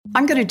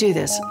I'm going to do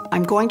this.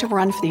 I'm going to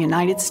run for the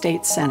United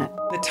States Senate.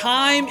 The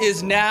time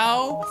is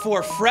now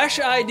for fresh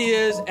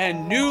ideas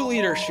and new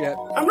leadership.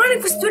 I'm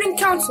running for student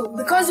council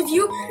because of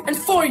you and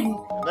for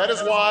you. That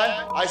is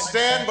why I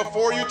stand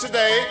before you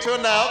today to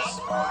announce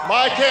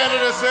my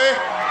candidacy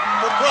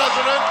for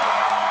president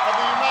of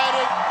the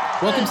United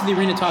States. Welcome to the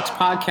Arena Talks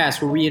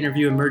podcast, where we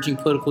interview emerging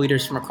political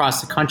leaders from across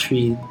the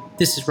country.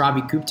 This is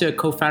Ravi Gupta,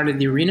 co-founder of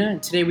The Arena,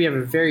 and today we have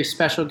a very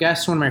special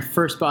guest, one of my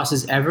first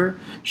bosses ever,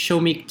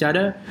 Shoumik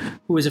Dutta,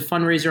 who was a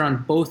fundraiser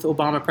on both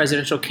Obama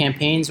presidential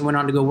campaigns and went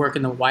on to go work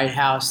in the White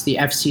House, the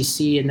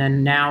FCC, and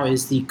then now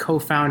is the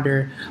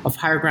co-founder of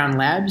Higher Ground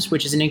Labs,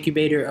 which is an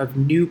incubator of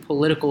new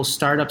political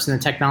startups in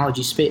the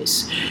technology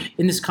space.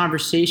 In this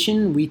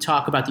conversation, we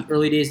talk about the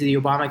early days of the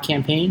Obama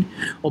campaign,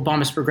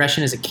 Obama's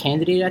progression as a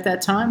candidate at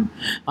that time,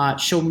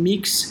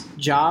 Shoumik's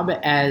job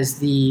as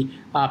the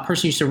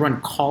person who used to run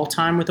call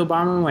time with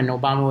Obama when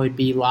Obama would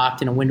be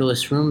locked in a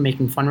windowless room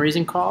making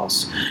fundraising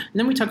calls. And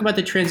then we talk about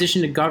the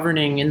transition to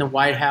governing in the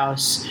White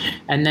House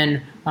and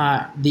then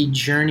the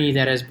journey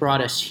that has brought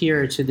us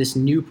here to this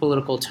new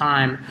political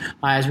time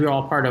as we're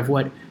all part of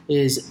what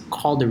is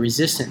called the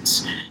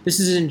resistance. This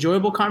is an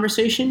enjoyable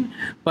conversation,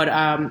 but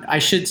I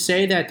should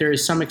say that there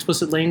is some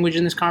explicit language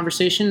in this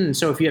conversation. And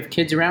so if you have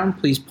kids around,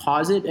 please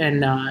pause it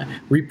and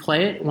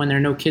replay it when there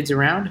are no kids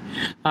around.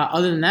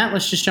 Other than that,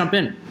 let's just jump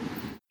in.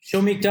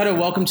 Shoumik Dutta,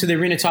 welcome to the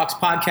Arena Talks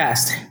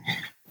podcast.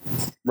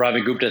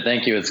 Ravi Gupta,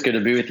 thank you. It's good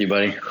to be with you,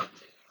 buddy.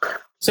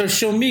 So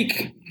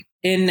Shoumik,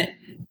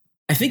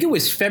 I think it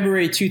was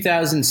February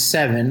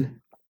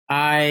 2007,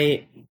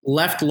 I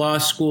left law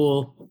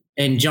school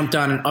and jumped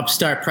on an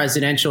upstart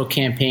presidential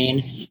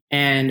campaign.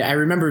 And I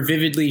remember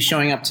vividly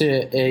showing up to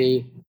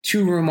a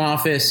 2-room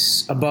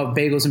office above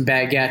Bagels and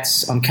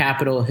Baguettes on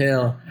Capitol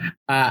Hill.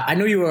 I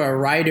know you were a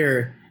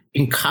writer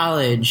in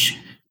college.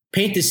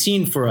 Paint the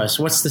scene for us.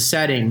 What's the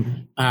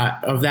setting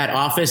of that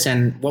office,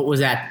 and what was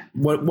that?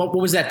 What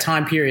was that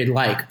time period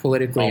like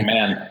politically? Oh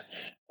man,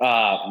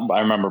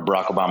 I remember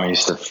Barack Obama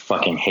used to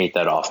fucking hate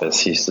that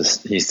office. He used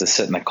to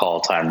sit in the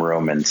call time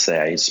room and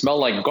say, "I smell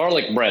like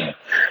garlic bread."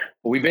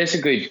 We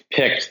basically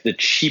picked the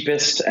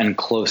cheapest and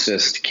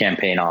closest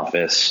campaign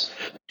office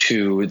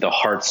to the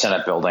Hart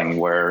Senate building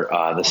where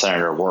the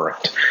senator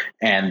worked.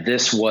 And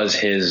this was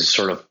his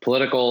sort of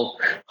political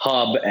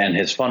hub and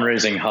his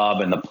fundraising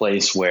hub, and the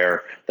place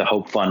where the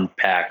Hope Fund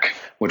PAC,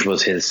 which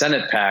was his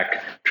Senate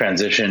PAC,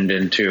 transitioned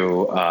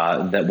into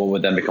that what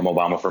would then become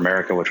Obama for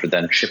America, which would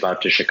then ship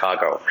out to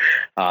Chicago.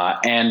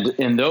 And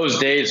in those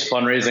days,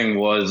 fundraising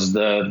was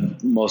the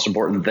most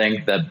important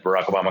thing that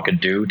Barack Obama could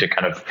do to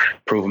kind of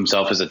prove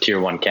himself as a tier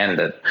 1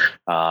 candidate.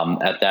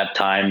 At that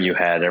time, you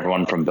had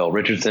everyone from Bill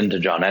Richardson to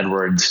John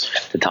Edwards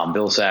to Tom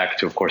Vilsack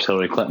to, of course,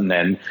 Hillary Clinton,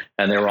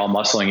 and they were all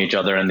muscling each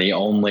other. And the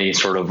only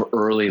sort of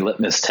early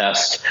litmus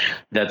test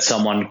that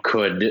someone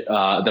could,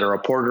 that a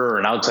reporter or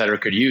an outsider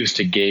could use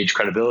to gauge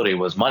credibility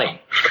was money.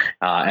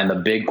 And the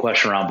big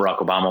question around Barack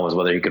Obama was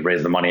whether he could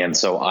raise the money. And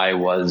so I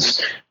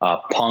was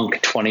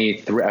punk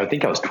 23. I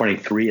think I was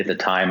 23 at the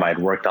time. I'd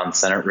worked on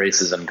Senate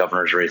races and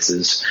governor's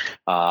races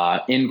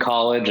in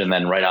college and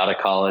then right out of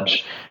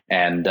college,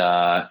 and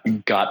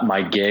got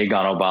my gig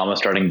on Obama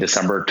starting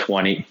December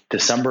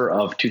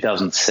of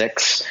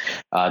 2006.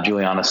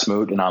 Juliana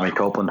Smoot and Ami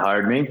Copeland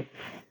hired me.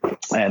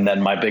 And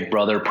then my big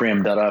brother,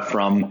 Priyam Dutta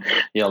from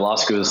Yale Law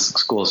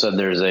School said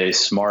there's a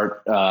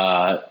smart,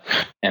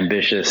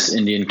 ambitious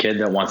Indian kid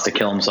that wants to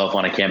kill himself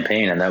on a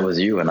campaign. And that was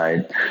you. And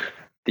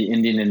the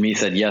Indian in me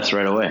said yes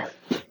right away.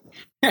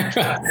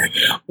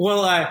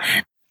 Well,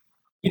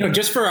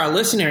 just for our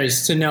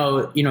listeners to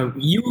know,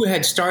 you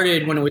had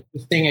started when it was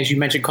this thing, as you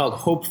mentioned, called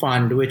Hope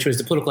Fund, which was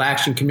the political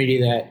action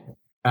committee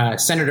that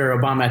Senator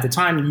Obama at the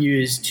time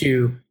used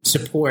to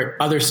support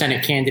other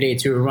Senate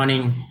candidates who were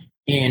running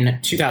in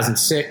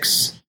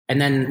 2006,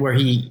 and then where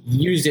he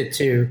used it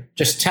to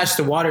just test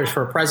the waters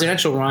for a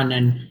presidential run.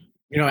 And,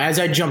 as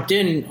I jumped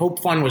in,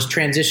 Hope Fund was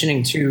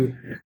transitioning to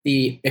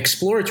the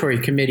exploratory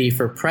committee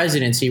for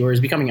presidency, where it was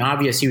becoming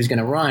obvious he was going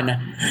to run.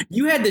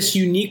 You had this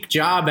unique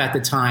job at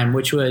the time,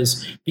 which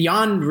was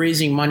beyond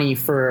raising money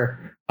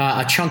for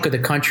a chunk of the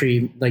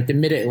country, like the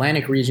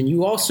Mid-Atlantic region.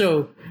 You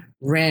also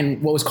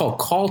ran what was called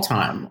call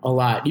time a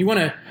lot. Do you want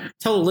to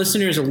tell the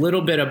listeners a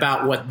little bit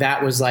about what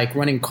that was like,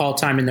 running call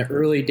time in the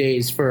early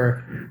days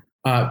for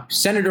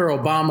Senator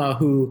Obama,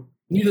 who,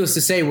 needless to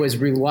say, was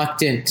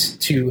reluctant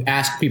to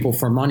ask people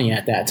for money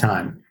at that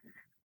time?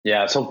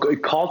 Yeah, so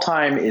call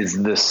time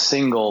is the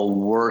single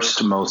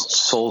worst, most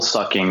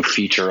soul-sucking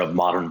feature of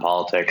modern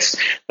politics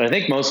that I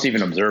think most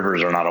even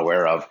observers are not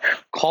aware of.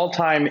 Call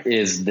time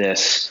is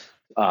this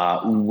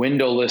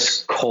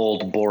windowless,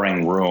 cold,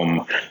 boring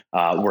room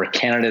where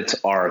candidates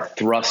are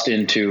thrust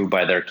into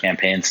by their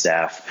campaign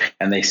staff,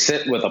 and they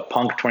sit with a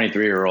punk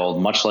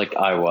 23-year-old, much like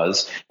I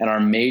was, and are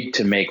made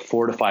to make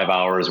 4 to 5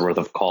 hours worth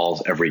of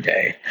calls every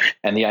day.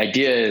 And the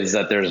idea is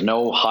that there's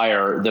no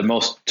higher, the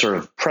most sort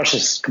of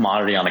precious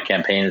commodity on a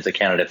campaign is the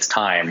candidate's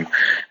time,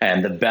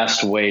 and the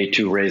best way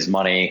to raise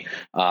money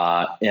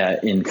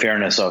in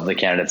fairness of the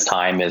candidate's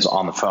time is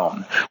on the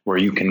phone, where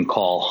you can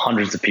call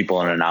hundreds of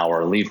people in an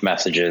hour, leave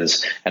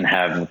messages, and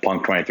have a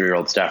punk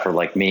 23-year-old staffer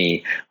like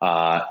me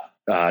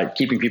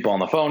keeping people on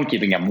the phone,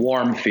 keeping them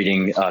warm,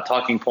 feeding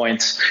talking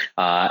points,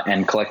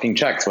 and collecting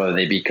checks, whether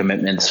they be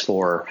commitments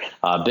for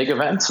big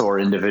events or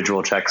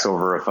individual checks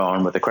over a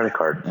phone with a credit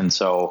card. And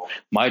so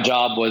my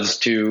job was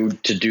to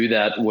do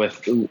that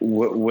with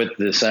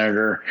the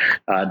senator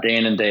day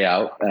in and day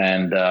out.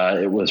 And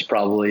it was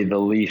probably the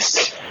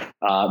least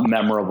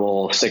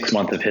memorable 6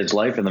 months of his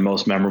life and the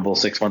most memorable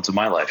 6 months of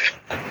my life.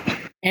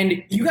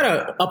 And you got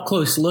an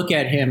up-close look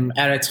at him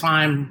at a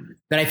time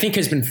that I think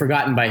has been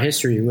forgotten by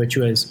history, which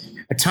was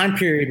a time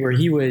period where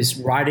he was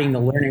riding the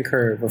learning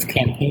curve of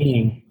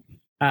campaigning.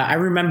 I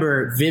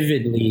remember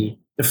vividly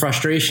the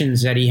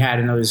frustrations that he had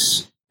in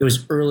those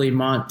early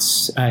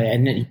months,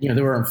 and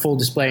they were on full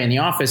display in the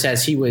office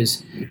as he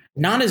was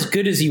not as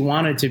good as he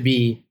wanted to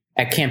be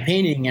at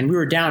campaigning, and we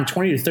were down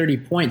 20 to 30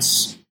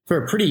 points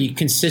for a pretty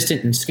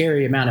consistent and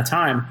scary amount of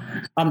time.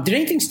 Did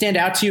anything stand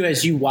out to you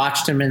as you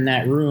watched him in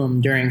that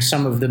room during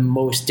some of the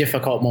most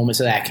difficult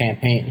moments of that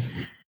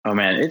campaign? Oh,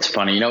 man, it's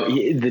funny.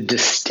 The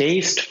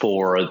distaste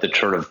for the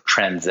sort of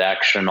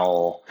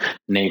transactional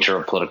nature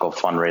of political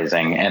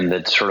fundraising and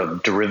the sort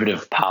of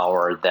derivative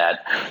power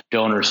that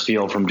donors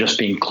feel from just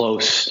being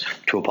close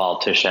to a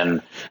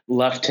politician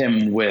left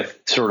him with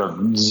sort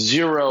of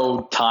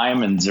zero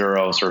time and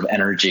zero sort of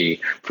energy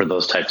for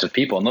those types of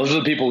people. And those are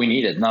the people we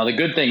needed. Now, the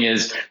good thing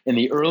is in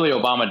the early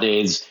Obama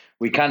days,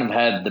 we kind of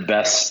had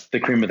the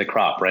cream of the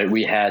crop, right?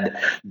 We had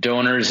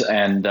donors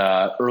and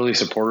early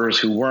supporters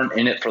who weren't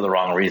in it for the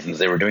wrong reasons.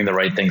 They were doing the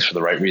right things for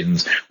the right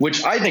reasons,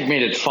 which I think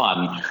made it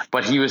fun.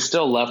 But he was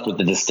still left with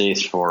the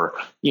distaste for,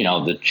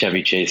 the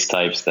Chevy Chase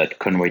types that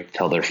couldn't wait to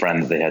tell their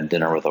friends they had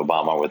dinner with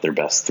Obama with their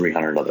best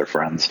 300 other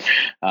friends.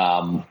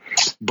 And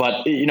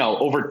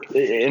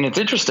it's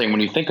interesting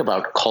when you think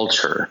about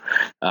culture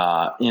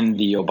in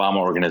the Obama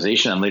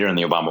organization and later in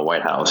the Obama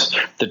White House.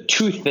 The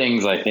two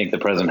things I think the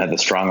president had the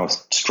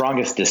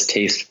strongest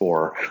distaste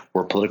for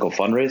were political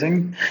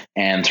fundraising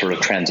and sort of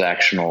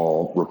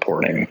transactional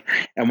reporting.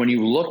 And when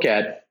you look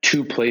at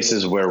two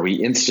places where we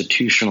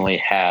institutionally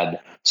had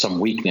some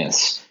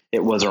weakness,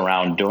 it was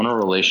around donor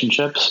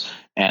relationships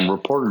and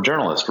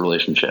reporter-journalist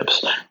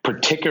relationships,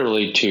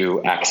 particularly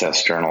to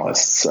access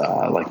journalists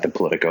like the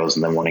Politicos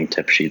and the Morning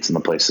Tip Sheets and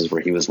the places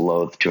where he was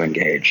loath to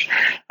engage.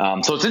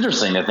 So it's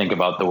interesting to think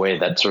about the way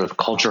that sort of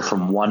culture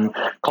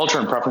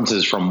and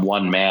preferences from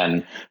one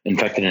man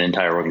infected an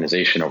entire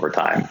organization over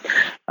time.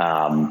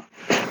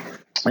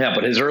 Yeah,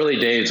 but his early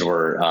days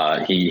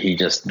were he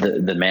just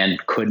the man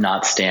could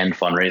not stand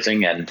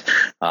fundraising and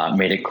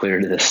made it clear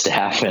to the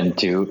staff and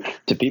to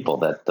people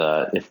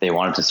that if they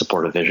wanted to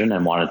support a vision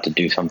and wanted to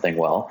do something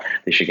well,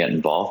 they should get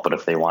involved. But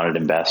if they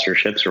wanted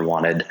ambassadorships or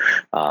wanted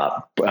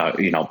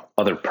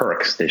other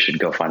perks, they should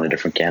go find a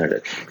different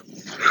candidate.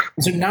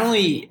 So not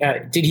only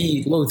did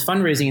he loathe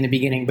fundraising in the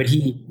beginning, but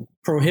he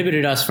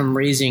prohibited us from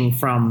raising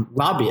from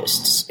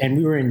lobbyists. And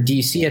we were in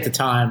D.C. at the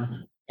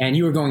time, and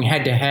you were going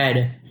head to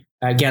head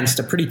against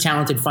a pretty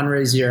talented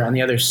fundraiser on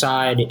the other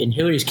side in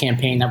Hillary's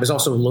campaign that was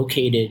also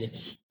located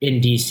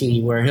in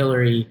D.C., where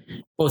Hillary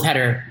both had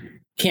her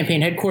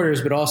campaign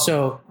headquarters, but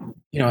also,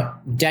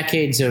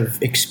 decades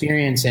of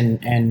experience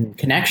and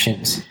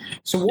connections.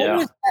 So what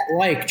was that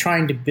like,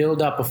 trying to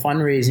build up a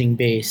fundraising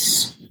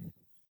base?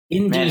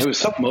 Man, it was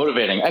so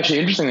motivating. Actually,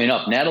 interestingly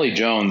enough, Natalie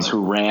Jones,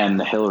 who ran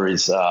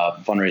Hillary's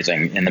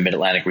fundraising in the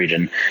Mid-Atlantic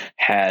region,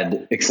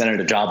 had extended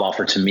a job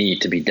offer to me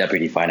to be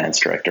deputy finance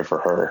director for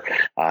her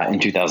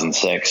in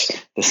 2006.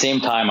 The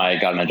same time I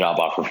had gotten a job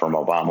offer from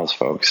Obama's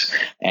folks.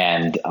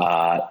 And,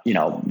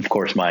 of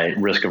course, my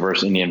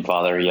risk-averse Indian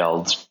father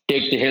yelled,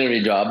 "Take the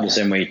Hillary job," the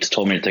same way he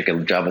told me to take a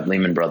job at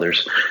Lehman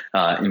Brothers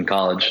in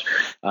college.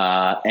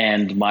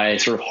 And my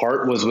sort of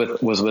heart was with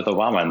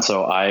Obama. And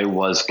so I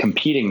was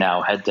competing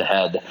now head to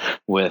head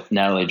with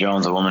Natalie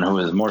Jones, a woman who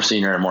was more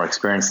senior and more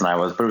experienced than I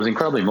was, but it was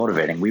incredibly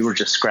motivating. We were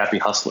just scrappy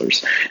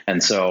hustlers.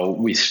 And so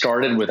we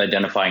started with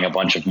identifying a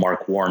bunch of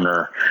Mark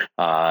Warner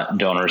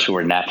donors who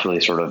were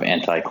naturally sort of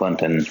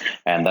anti-Clinton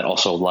and that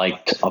also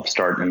liked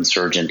upstart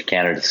insurgent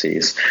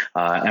candidacies.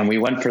 And we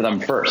went for them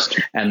first.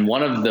 And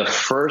one of the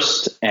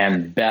first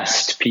and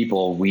best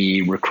people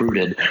we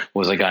recruited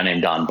was a guy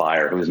named Don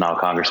Beyer, who's now a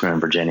congressman in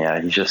Virginia.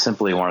 He's just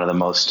simply one of the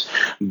most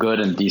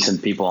good and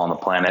decent people on the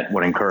planet.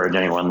 Would encourage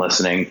anyone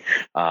listening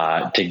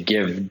to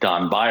give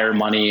Don Beyer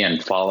money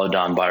and follow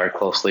Don Beyer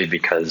closely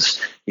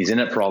because he's in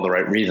it for all the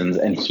right reasons.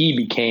 And he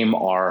became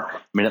our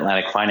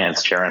Mid-Atlantic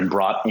finance chair and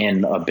brought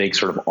in a big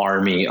sort of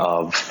army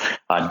of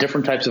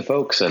different types of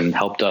folks and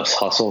helped us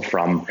hustle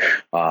from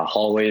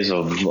hallways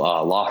of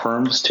law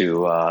firms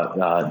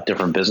to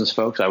different business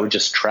folks. I would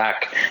just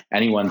track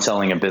anyone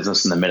selling a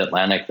business in the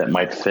Mid-Atlantic that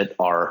might fit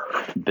our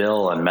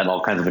bill, and met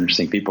all kinds of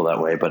interesting people that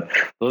way. But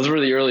those were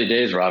the early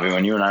days, Robbie,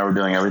 when you and I were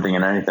doing everything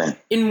and anything.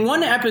 In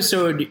one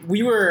episode,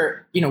 we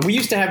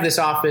used to have this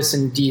office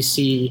in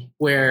DC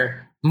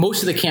where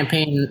most of the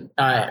campaign,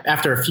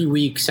 after a few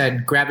weeks,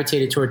 had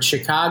gravitated towards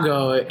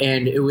Chicago,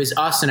 and it was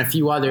us and a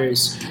few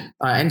others,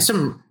 and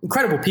some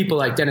incredible people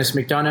like Dennis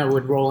McDonough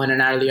would roll in and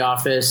out of the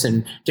office,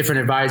 and different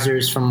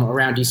advisors from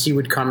around DC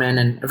would come in,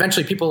 and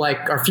eventually people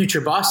like our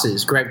future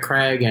bosses, Greg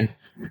Craig and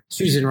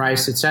Susan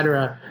Rice, et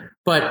cetera.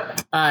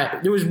 But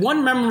there was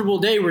one memorable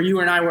day where you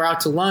and I were out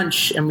to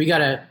lunch, and we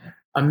got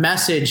a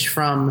message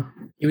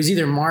from, it was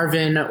either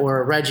Marvin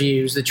or Reggie,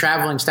 it was the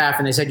traveling staff,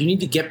 and they said, you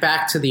need to get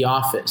back to the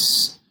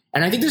office.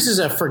 And I think this is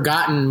a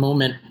forgotten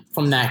moment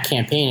from that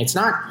campaign. It's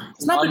not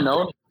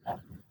unknown.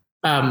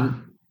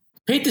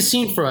 Paint the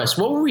scene for us.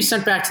 What were we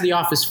sent back to the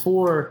office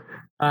for?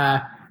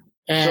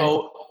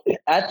 So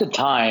at the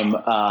time,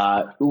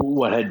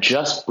 what had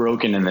just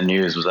broken in the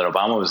news was that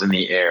Obama was in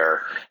the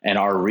air, and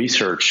our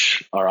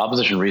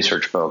opposition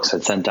research folks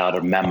had sent out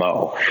a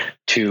memo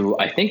to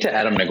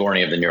Adam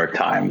Nagorny of the New York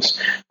Times,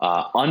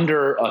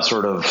 under a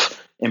sort of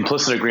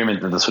implicit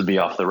agreement that this would be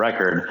off the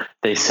record.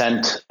 They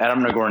sent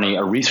Adam Nagorny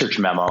a research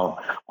memo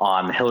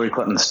on Hillary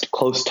Clinton's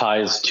close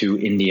ties to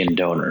Indian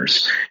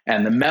donors.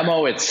 And the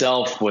memo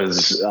itself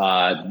was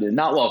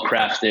not well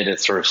crafted.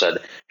 It sort of said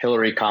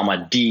Hillary,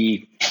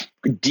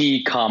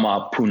 D,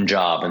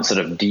 Punjab instead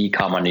of D,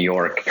 New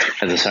York,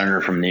 as a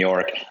senator from New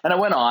York. And I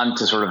went on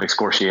to sort of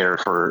excoriate her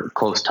for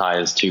close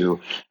ties to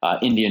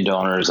Indian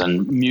donors,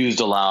 and mused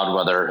aloud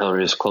whether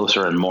Hillary is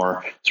closer and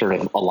more sort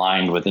of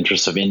aligned with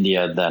interests of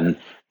India than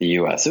the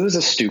U.S. It was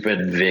a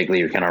stupid,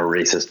 vaguely kind of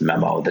racist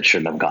memo that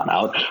shouldn't have gone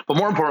out. But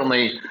more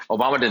importantly,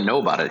 Obama didn't know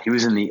about it. He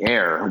was in the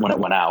air when it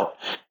went out.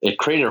 It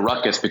created a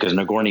ruckus because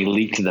Nagorny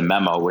leaked the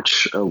memo,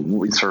 which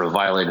sort of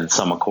violated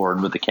some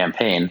accord with the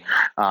campaign.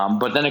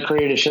 But then it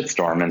created a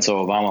shitstorm. And so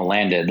Obama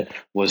landed,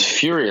 was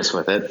furious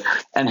with it.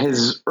 And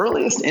his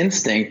earliest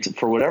instinct,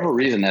 for whatever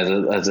reason,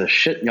 as a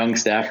shit young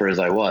staffer as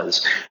I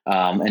was,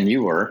 and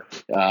you were,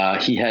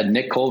 he had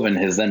Nick Colvin,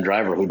 his then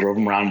driver, who drove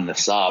him around in a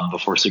Saab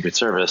before Secret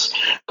Service,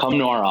 come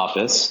to our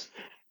office.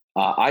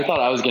 I thought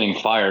I was getting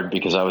fired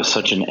because I was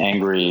such an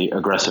angry,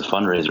 aggressive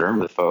fundraiser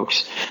with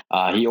folks.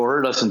 He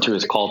ordered us into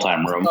his call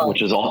time room,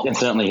 which is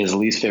incidentally his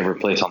least favorite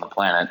place on the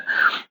planet,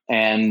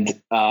 and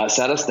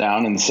sat us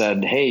down and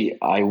said, hey,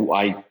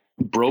 I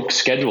broke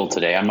schedule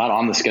today. I'm not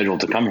on the schedule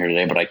to come here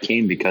today, but I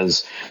came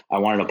because I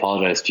wanted to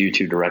apologize to you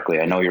two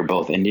directly. I know you're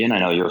both Indian. I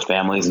know you have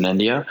families in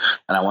India,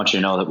 and I want you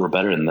to know that we're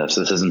better than this.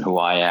 This isn't who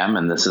I am,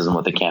 and this isn't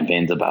what the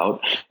campaign's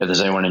about. If there's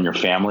anyone in your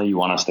family you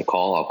want us to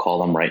call, I'll call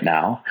them right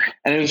now.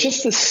 And it was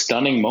just this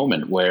stunning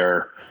moment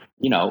where,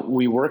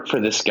 we worked for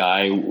this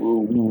guy.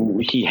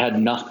 He had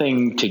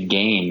nothing to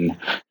gain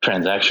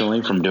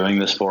transactionally from doing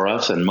this for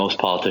us, and most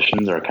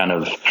politicians are kind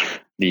of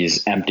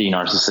these empty,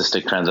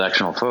 narcissistic,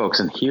 transactional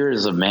folks. And here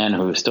is a man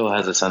who still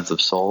has a sense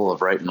of soul,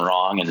 of right and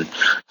wrong, and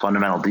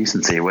fundamental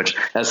decency, which,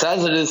 as sad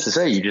as it is to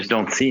say, you just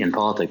don't see in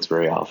politics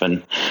very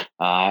often.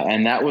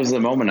 And that was the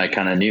moment I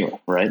kind of knew,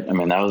 right? I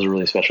mean, that was a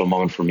really special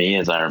moment for me,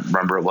 as I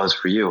remember it was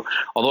for you.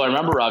 Although I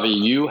remember, Ravi,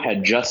 you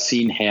had just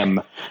seen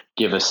him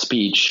give a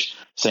speech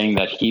saying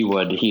that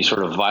he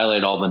sort of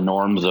violated all the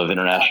norms of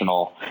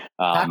international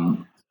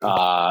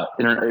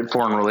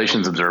foreign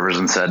relations observers,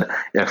 and said,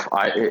 if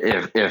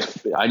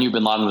I knew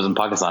bin Laden was in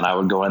Pakistan, I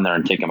would go in there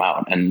and take him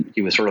out. And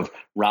he was sort of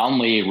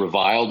roundly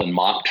reviled and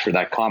mocked for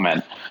that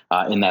comment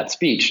in that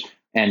speech.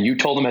 And you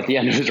told him at the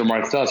end of his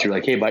remarks to us, you're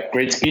like, hey,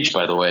 great speech,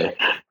 by the way,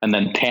 and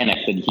then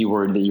panicked that you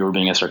were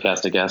being a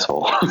sarcastic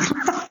asshole.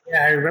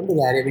 Yeah, I remember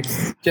that.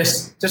 It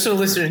just so the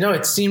listeners know,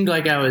 it seemed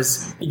like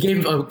he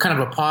gave a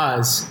kind of a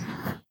pause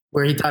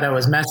where he thought I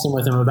was messing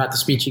with him about the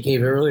speech he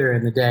gave earlier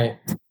in the day.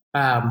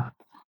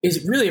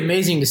 It's really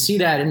amazing to see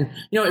that. And,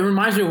 it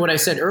reminds me of what I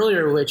said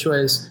earlier, which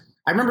was,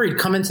 I remember he'd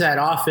come into that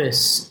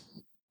office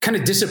kind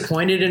of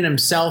disappointed in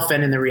himself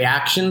and in the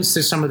reactions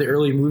to some of the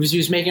early moves he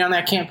was making on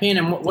that campaign.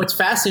 And what's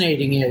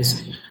fascinating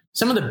is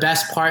some of the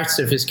best parts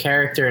of his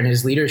character and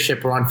his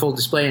leadership were on full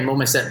display in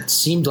moments that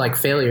seemed like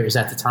failures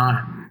at the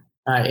time.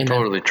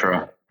 Totally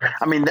true.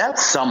 I mean, the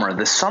summer of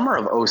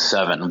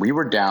 2007, we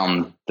were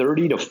down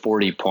 30 to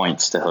 40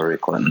 points to Hillary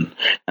Clinton,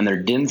 and there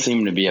didn't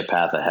seem to be a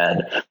path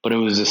ahead. But it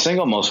was the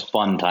single most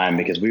fun time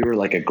because we were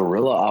like a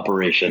guerrilla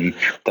operation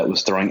that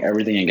was throwing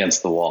everything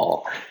against the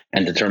wall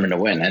and determined to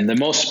win. And the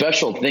most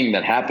special thing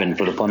that happened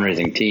for the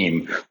fundraising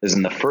team is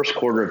in the first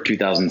quarter of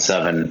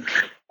 2007,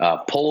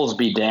 polls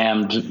be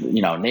damned,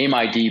 name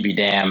ID be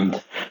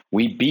damned.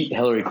 We beat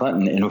Hillary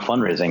Clinton in a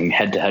fundraising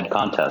head-to-head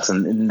contest.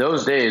 And in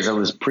those days, it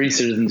was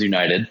pre-Citizens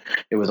United.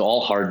 It was all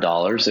hard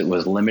dollars. It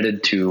was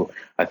limited to,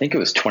 I think it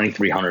was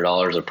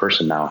 $2,300 a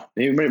person now.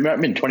 It might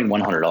have been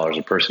 $2,100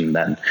 a person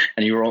then.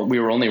 And we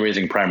were only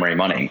raising primary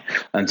money.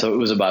 And so it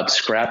was about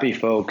scrappy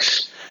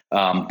folks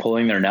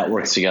pulling their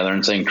networks together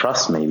and saying,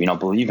 trust me,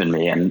 believe in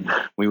me. And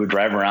we would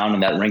drive around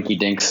in that rinky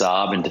dink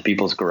Saab into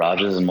people's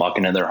garages and walk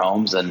into their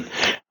homes. And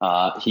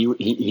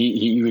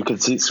you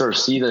could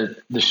see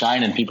the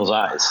shine in people's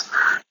eyes.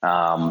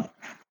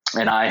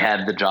 And I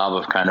had the job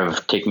of kind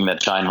of taking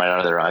that shine right out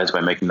of their eyes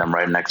by making them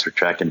write an extra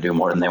check and do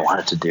more than they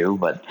wanted to do.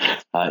 But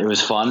it was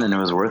fun and it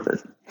was worth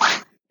it.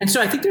 And so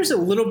I think there's a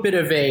little bit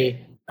of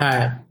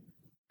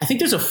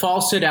there's a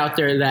falsehood out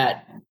there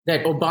that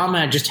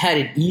Obama just had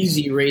it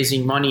easy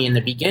raising money in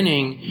the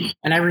beginning.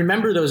 And I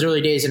remember those early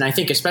days. And I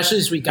think especially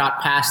as we got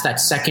past that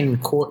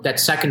second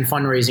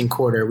fundraising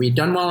quarter, we had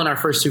done well in our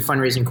first two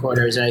fundraising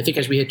quarters. And I think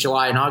as we hit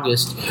July and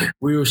August,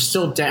 we were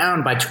still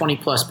down by 20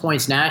 plus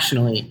points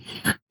nationally.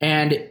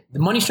 And the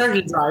money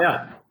started to dry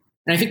up.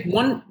 And I think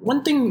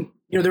one thing,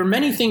 there are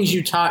many things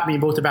you taught me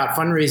both about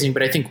fundraising,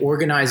 but I think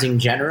organizing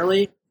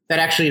generally that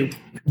actually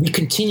we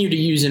continue to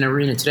use in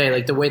Arena today,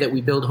 like the way that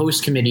we build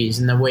host committees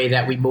and the way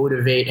that we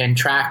motivate and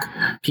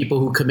track people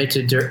who commit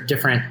to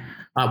different,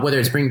 whether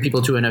it's bringing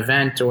people to an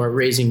event or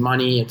raising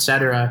money, et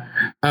cetera.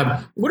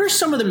 What are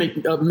some of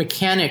the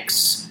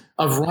mechanics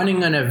of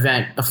running an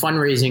event, a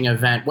fundraising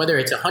event, whether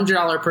it's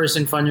 $100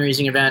 person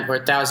fundraising event or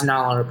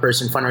 $1,000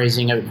 person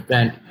fundraising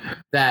event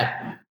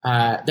that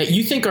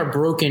you think are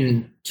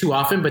broken too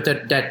often, but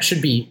that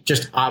should be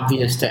just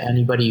obvious to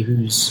anybody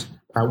who's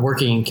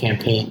working in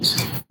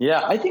campaigns?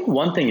 Yeah, I think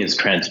one thing is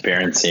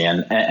transparency,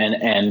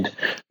 and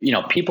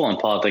people in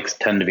politics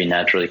tend to be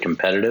naturally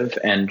competitive,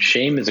 and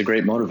shame is a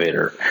great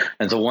motivator.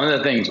 And so one of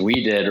the things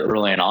we did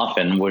early and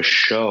often was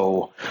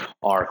show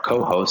our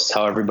co-hosts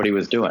how everybody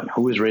was doing,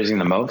 who was raising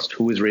the most,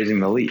 who was raising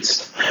the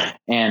least.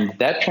 And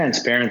that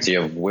transparency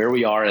of where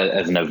we are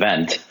as an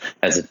event,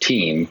 as a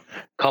team,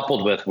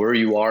 coupled with where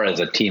you are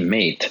as a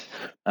teammate,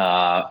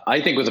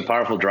 I think was a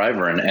powerful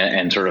driver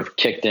and sort of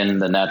kicked in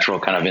the natural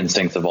kind of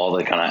instincts of all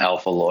the kind of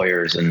alpha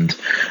lawyers and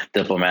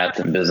diplomats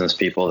and business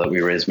people that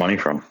we raise money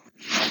from.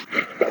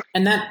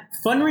 And that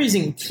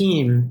fundraising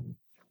team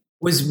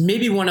was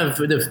maybe one of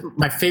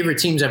my favorite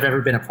teams I've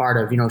ever been a part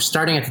of,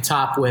 starting at the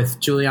top with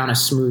Juliana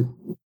Smoot,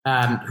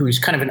 who's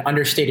kind of an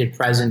understated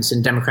presence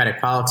in Democratic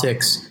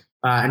politics.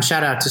 And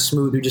shout out to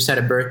Smoot, who just had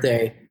a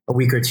birthday a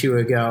week or two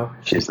ago.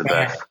 She's the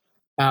best.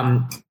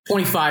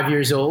 25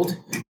 years old.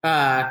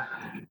 And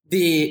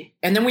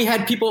then we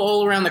had people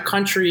all around the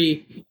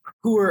country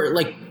who were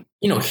like,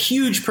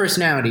 huge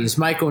personalities,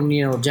 Mike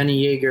O'Neill,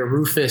 Jenny Yeager,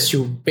 Rufus,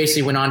 who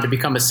basically went on to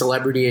become a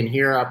celebrity in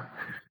Europe.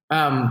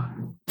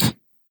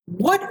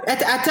 What at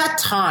that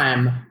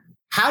time,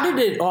 how did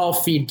it all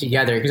feed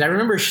together? Because I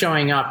remember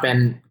showing up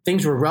and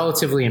things were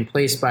relatively in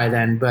place by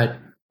then, but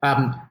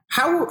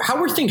how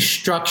were things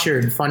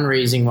structured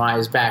fundraising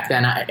wise back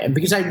then?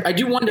 Because I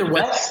do wonder what.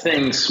 The best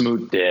thing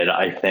Smoot did,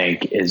 I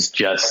think, is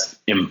just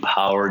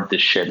empowered the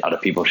shit out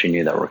of people she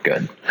knew that were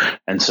good.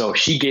 And so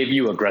she gave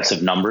you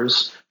aggressive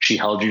numbers. She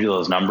held you to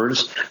those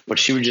numbers, but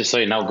she would just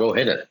say, now go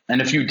hit it.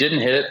 And if you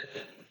didn't hit it,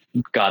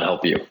 God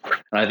help you.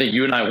 And I think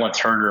you and I once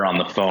heard her on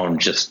the phone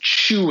just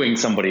chewing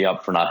somebody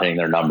up for not hitting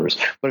their numbers.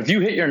 But if you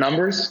hit your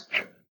numbers,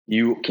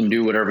 you can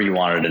do whatever you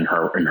wanted in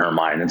her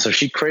mind. And so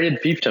she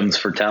created fiefdoms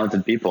for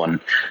talented people. And,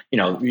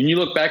 when you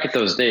look back at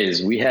those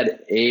days, we had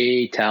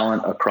a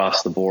talent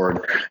across the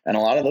board. And a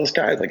lot of those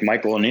guys like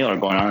Michael O'Neill are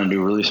going on and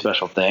do really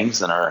special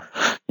things and are,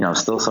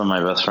 still some of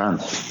my best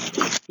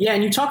friends. Yeah.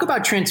 And you talk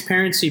about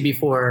transparency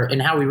before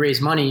and how we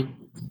raise money.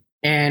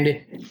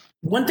 And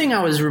one thing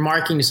I was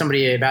remarking to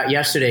somebody about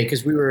yesterday,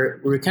 because we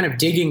were kind of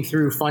digging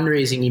through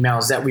fundraising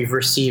emails that we've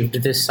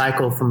received this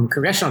cycle from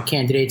congressional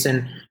candidates.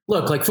 And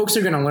look, like folks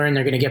are going to learn,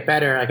 they're going to get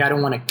better. Like I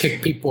don't want to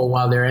kick people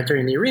while they're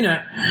entering the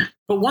arena.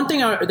 But one thing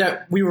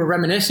that we were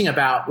reminiscing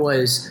about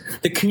was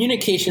the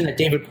communication that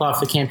David Plouffe,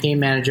 the campaign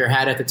manager,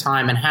 had at the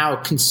time and how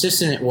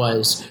consistent it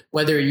was,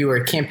 whether you were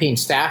a campaign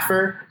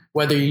staffer,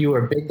 whether you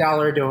were a big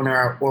dollar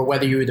donor, or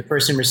whether you were the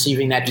person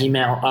receiving that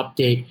email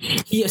update.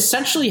 He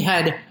essentially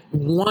had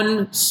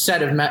one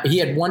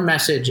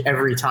message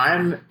every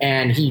time,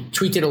 and he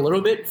tweaked a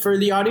little bit for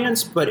the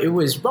audience, but it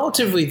was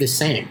relatively the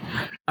same.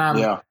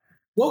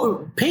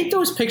 Paint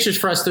those pictures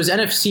for us, those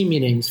NFC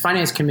meetings,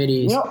 finance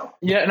committees.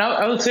 Yeah. And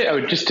I would say,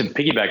 just to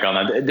piggyback on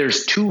that,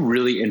 there's two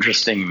really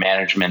interesting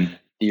management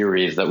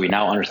theories that we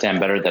now understand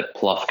better that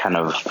Plouffe kind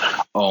of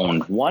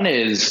owned. One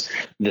is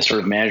this sort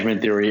of management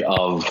theory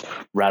of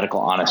radical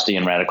honesty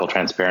and radical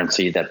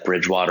transparency that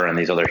Bridgewater and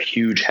these other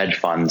huge hedge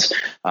funds,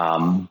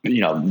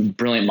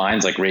 brilliant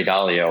minds like Ray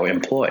Dalio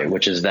employ,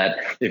 which is that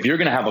if you're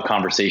going to have a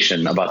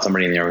conversation about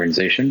somebody in the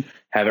organization,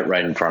 have it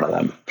right in front of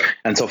them.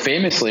 And so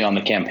famously on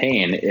the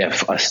campaign,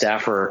 if a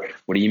staffer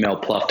would email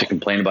Plouffe to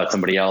complain about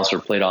somebody else or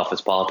played off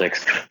his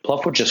politics,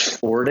 Plouffe would just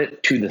forward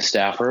it to the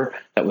staffer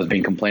that was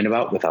being complained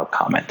about without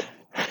comment.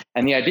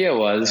 And the idea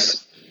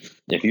was,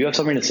 if you have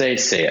something to say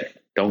it.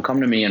 Don't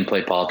come to me and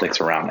play politics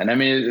around. And I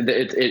mean,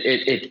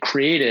 it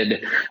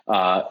created,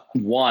 a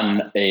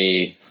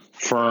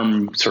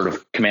firm sort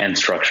of command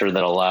structure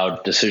that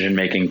allowed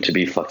decision-making to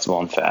be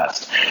flexible and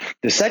fast.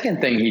 The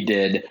second thing he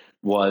did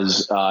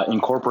was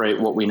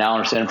incorporate what we now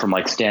understand from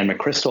like Stan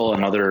McChrystal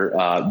and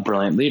other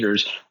brilliant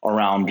leaders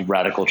around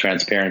radical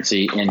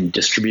transparency in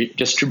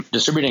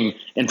distributing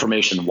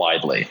information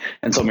widely.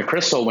 And so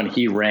McChrystal, when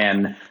he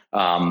ran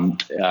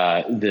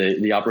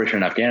the operation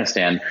in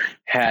Afghanistan,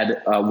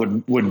 had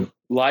would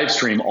live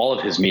stream all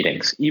of his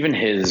meetings, even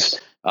his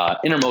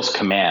innermost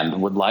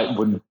command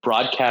would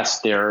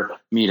broadcast their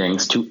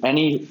meetings to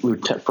any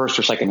first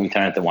or second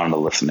lieutenant that wanted to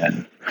listen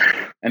in.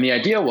 And the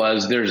idea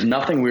was there's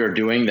nothing we are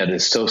doing that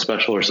is so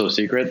special or so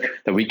secret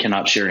that we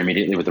cannot share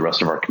immediately with the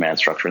rest of our command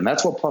structure. And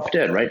that's what Plouffe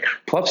did, right?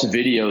 Plouffe's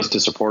videos to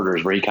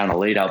supporters where he kind of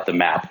laid out the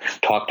map,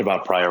 talked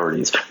about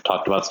priorities,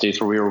 talked about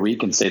states where we were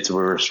weak and states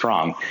where we were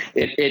strong.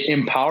 It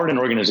empowered an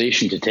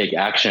organization to take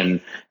action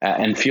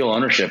and feel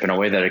ownership in a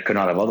way that it could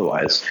not have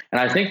otherwise.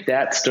 And I think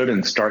that stood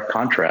in stark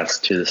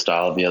contrast to the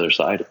style of the other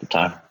side at the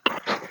time.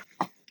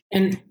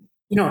 And,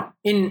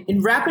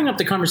 in wrapping up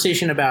the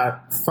conversation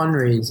about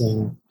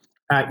fundraising,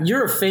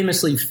 you're a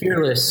famously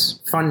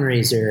fearless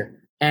fundraiser.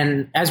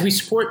 And as we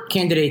support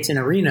candidates in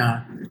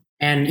Arena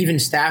and even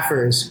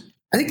staffers,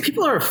 I think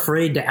people are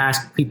afraid to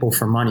ask people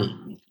for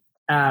money.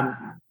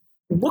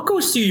 What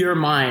goes through your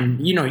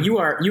mind? You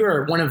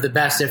are one of the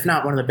best, if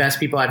not one of the best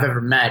people I've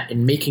ever met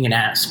in making an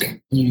ask.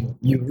 You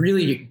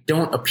really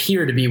don't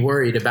appear to be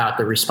worried about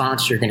the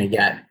response you're going to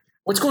get.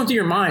 What's going through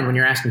your mind when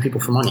you're asking people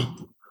for money?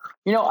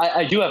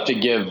 I do have to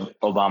give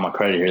Obama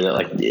credit here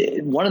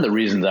that one of the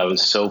reasons I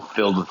was so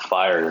filled with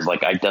fire is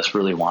I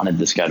desperately wanted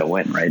this guy to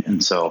win. Right.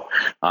 And so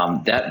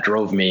that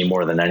drove me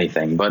more than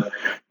anything. But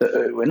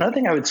another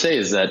thing I would say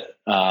is that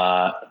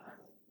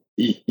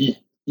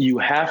you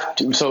have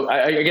to. So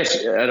I guess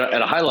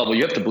at a high level,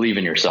 you have to believe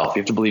in yourself.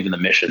 You have to believe in the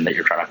mission that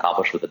you're trying to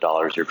accomplish with the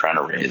dollars you're trying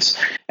to raise.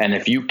 And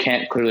if you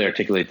can't clearly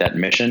articulate that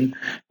mission,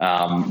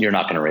 you're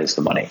not going to raise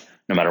the money,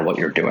 no matter what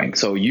you're doing.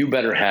 So you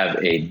better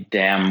have a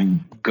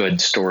damn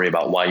good story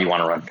about why you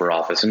want to run for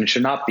office. And it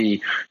should not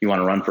be you want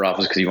to run for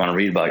office because you want to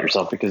read about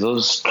yourself, because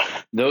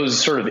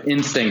those sort of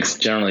instincts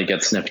generally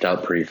get sniffed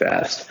out pretty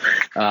fast.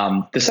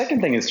 The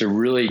second thing is to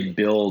really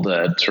build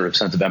a sort of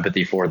sense of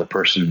empathy for the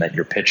person that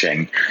you're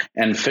pitching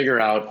and figure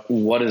out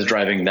what is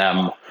driving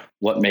them,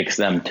 what makes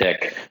them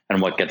tick,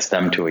 and what gets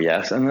them to a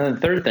yes. And then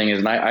the third thing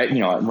is, when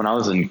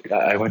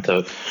I went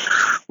to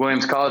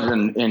Williams College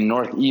in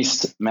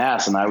Northeast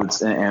Mass,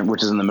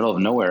 which is in the middle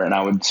of nowhere, and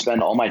I would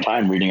spend all my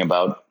time reading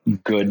about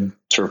good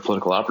sort of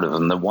political operatives.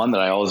 And the one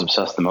that I always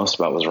obsessed the most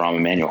about was Rahm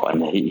Emanuel.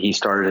 And he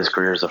started his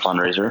career as a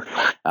fundraiser.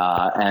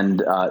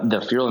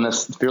 The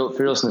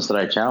fearlessness that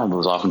I channeled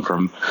was often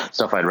from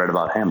stuff I'd read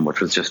about him, which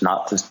was just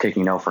not just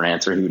taking no for an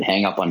answer. He would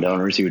hang up on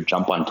donors. He would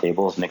jump on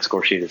tables and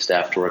extortion his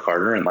staff to work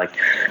harder. And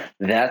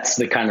that's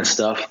the kind of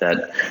stuff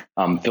that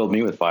filled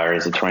me with fire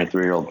as a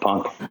 23-year-old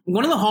punk.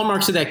 One of the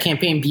hallmarks of that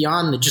campaign,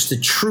 beyond just the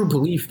true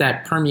belief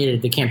that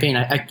permeated the campaign,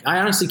 I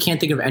honestly can't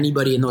think of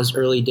anybody in those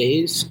early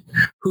days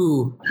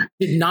who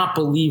did not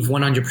believe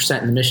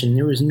 100% in the mission.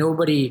 There was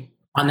nobody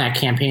on that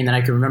campaign that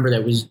I can remember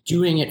that was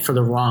doing it for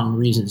the wrong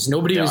reasons.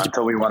 Nobody was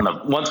until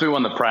once we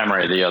won the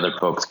primary, the other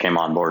folks came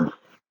on board.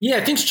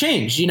 Yeah, things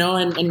changed,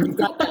 and you've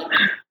got that,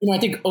 I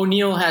think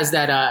O'Neill has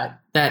that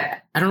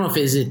I don't know if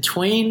is it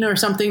Twain or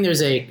something.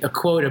 There's a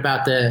quote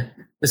about the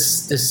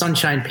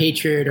Sunshine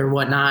Patriot or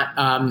whatnot.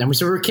 And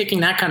so we were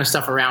kicking that kind of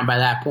stuff around by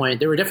that point.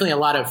 There were definitely a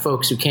lot of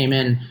folks who came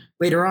in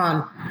later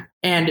on,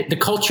 and the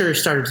culture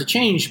started to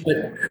change.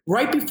 But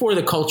right before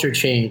the culture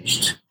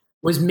changed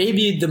was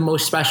maybe the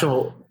most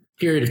special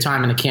period of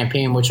time in the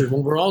campaign, which was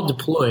when we're all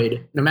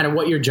deployed, no matter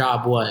what your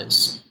job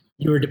was.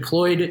 You were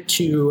deployed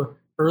to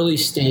early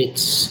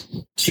states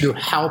to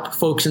help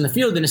folks in the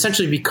field and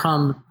essentially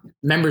become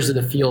members of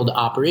the field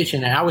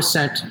operation. And I was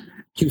sent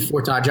to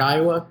Fort Dodge,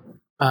 Iowa.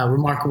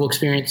 Remarkable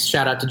experience.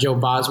 Shout out to Joe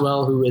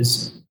Boswell, who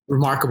is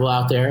remarkable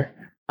out there.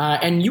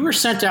 And you were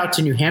sent out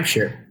to New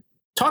Hampshire.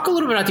 Talk a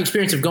little bit about the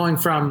experience of going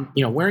from,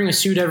 wearing a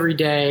suit every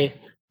day,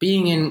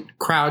 being in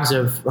crowds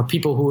of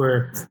people who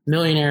are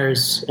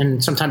millionaires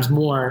and sometimes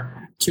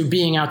more, to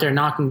being out there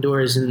knocking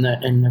doors in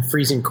the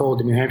freezing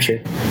cold in New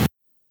Hampshire.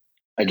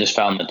 I just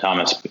found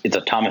it's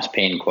a Thomas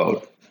Paine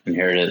quote. And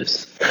here it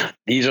is.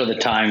 These are the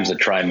times that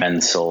try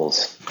men's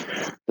souls.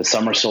 The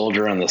summer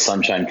soldier and the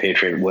sunshine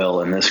patriot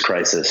will, in this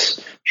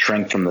crisis,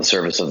 shrink from the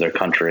service of their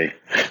country.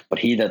 But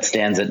he that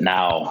stands it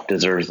now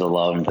deserves the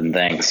love and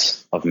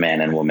thanks of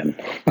man and woman.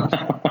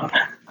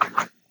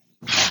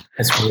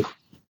 That's great.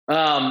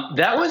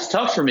 That was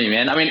tough for me,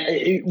 man. I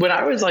mean, when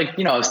I was I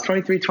was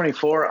 23,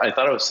 24, I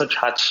thought I was such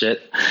hot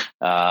shit,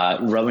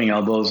 rubbing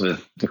elbows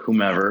with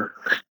whomever.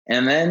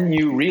 And then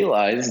you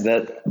realize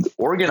that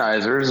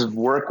organizers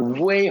work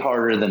way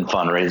harder than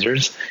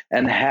fundraisers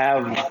and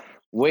have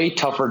way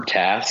tougher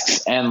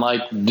tasks and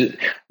like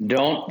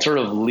don't sort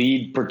of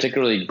lead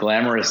particularly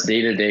glamorous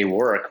day-to-day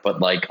work,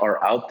 but like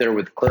are out there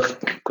with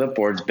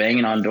clipboards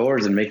banging on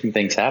doors and making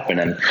things happen.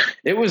 And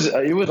it was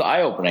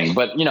eye-opening.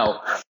 But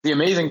the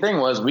amazing thing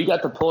was we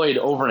got deployed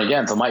over and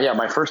again. So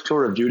my first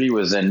tour of duty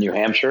was in New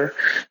Hampshire.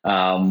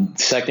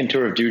 Second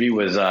tour of duty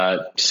was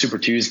Super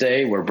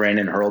Tuesday, where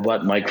Brandon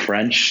Hurlbutt, Mike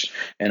French,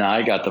 and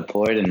I got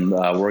deployed and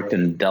worked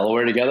in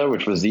Delaware together,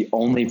 which was the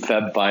only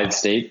Feb 5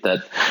 state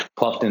that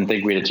Pluff didn't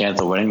think we had a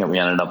chance of winning, that we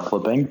ended up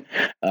flipping.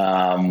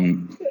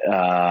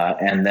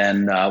 And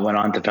then went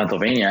on to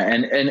Pennsylvania.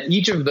 And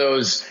each of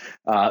those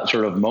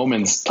sort of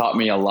moments taught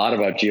me a lot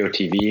about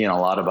GOTV and a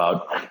lot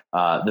about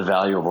the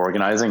value of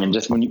organizing. And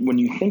just when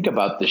you think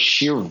about the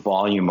sheer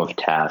volume of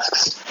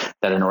tasks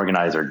that an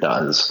organizer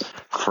does,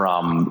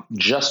 from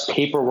just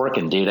paperwork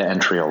and data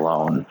entry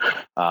alone,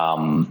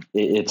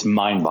 it's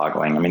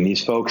mind-boggling. I mean,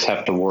 these folks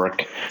have to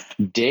work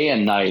day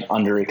and night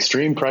under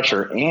extreme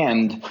pressure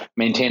and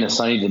maintain a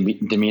sunny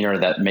demeanor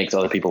that makes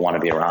other people want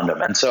to be around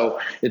them. And so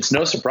it's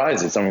no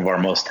surprise that some of our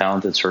most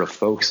talented sort of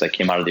folks that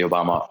came out of the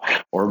Obama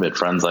orbit,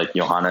 friends like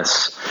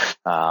Johannes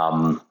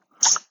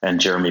and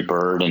Jeremy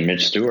Bird and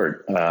Mitch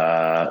Stewart,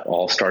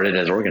 all started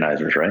as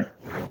organizers, right?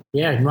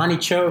 Yeah, Ronnie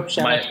Cho.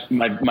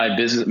 My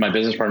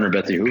business partner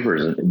Betsy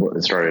Hoover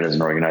started as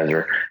an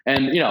organizer,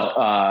 and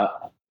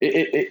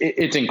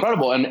it's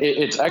incredible, and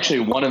it's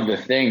actually one of the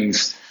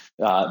things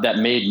that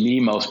made me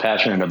most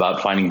passionate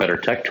about finding better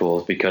tech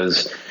tools,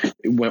 because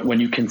when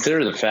you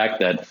consider the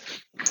fact that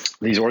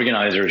these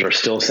organizers are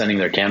still sending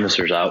their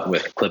canvassers out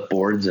with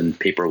clipboards and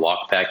paper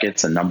walk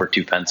packets and number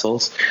 2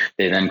 pencils,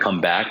 they then come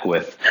back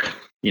with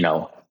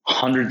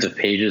hundreds of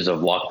pages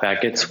of walk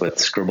packets with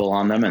scribble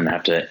on them and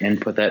have to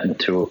input that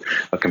into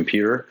a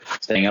computer,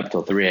 staying up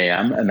till 3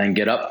 a.m. and then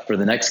get up for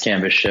the next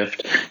canvas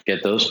shift,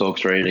 get those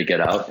folks ready to get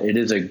out. It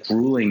is a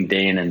grueling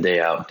day in and day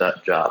out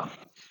job.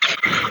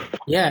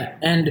 Yeah.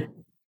 And,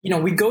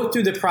 we go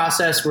through the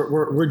process.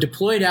 We're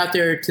deployed out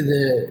there to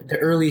the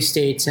early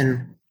states.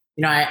 And,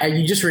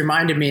 you just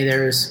reminded me,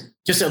 there's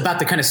just about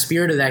the kind of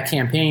spirit of that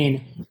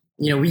campaign.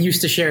 We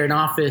used to share an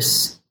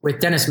office with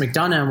Dennis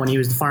McDonough when he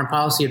was the foreign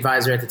policy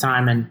advisor at the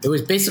time. And it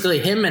was basically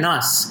him and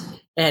us.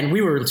 And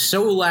we were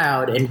so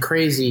loud and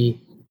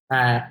crazy,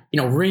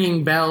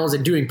 ringing bells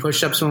and doing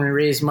push-ups when we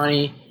raised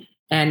money.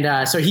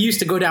 And so he used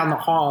to go down the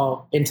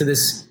hall into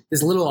this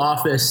little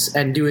office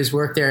and do his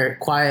work there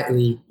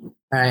quietly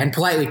and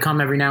politely come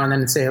every now and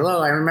then and say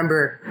hello. I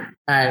remember,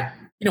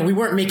 we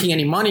weren't making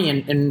any money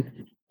and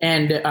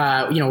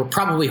we're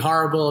probably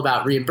horrible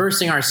about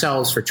reimbursing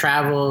ourselves for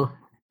travel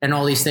and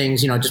all these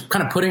things, just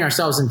kind of putting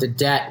ourselves into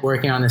debt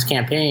working on this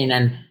campaign.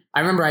 And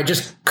I remember I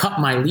just cut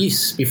my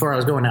lease before I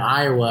was going to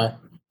Iowa,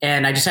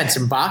 and I just had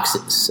some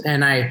boxes.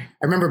 And I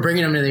remember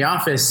bringing them to the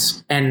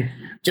office and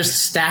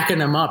just stacking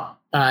them up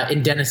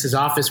in Dennis's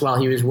office while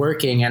he was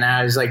working. And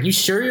I was like, "You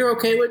sure you're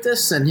okay with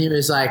this?" And he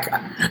was like,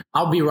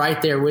 "I'll be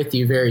right there with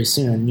you very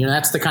soon."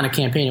 That's the kind of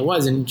campaign it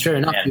was. And sure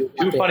enough,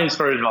 two funny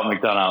stories about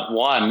McDonough.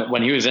 One,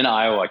 when he was in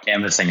Iowa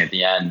canvassing at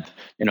the end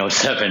in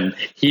 2007,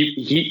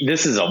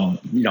 this is a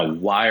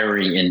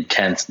wiry,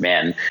 intense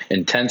man,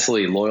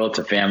 intensely loyal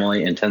to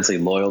family, intensely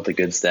loyal to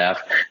good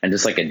staff, and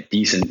just like a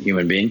decent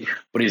human being.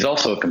 But he's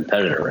also a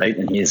competitor, right?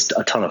 And he has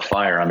a ton of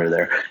fire under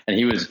there. And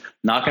he was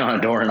knocking on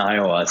a door in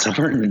Iowa,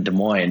 somewhere in Des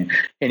Moines,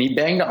 and he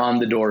banged on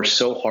the door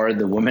so hard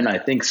the woman, I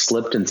think,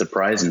 slipped in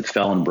surprise and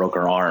fell and broke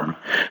her arm.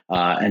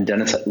 And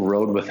Dennis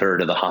rode with her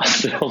to the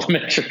hospital to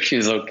make sure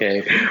she's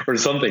okay or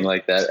something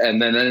like that.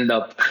 And then ended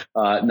up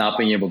not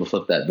being able to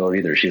flip that vote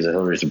either. She's a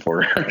Hillary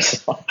supporter.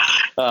 So,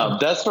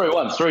 that's story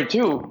one. Story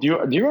two, do you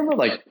remember,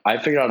 like, I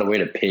figured out a way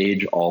to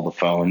page all the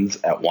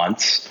phones at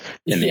once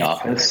in the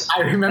office?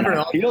 I remember.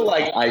 I feel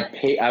like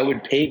I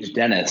would page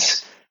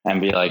Dennis and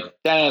be like,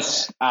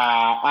 "Dennis,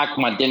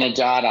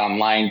 Ahmadinejad on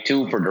line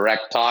 2 for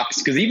direct talks."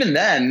 Because even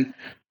then,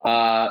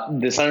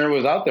 the senator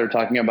was out there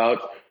talking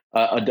about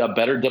a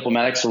better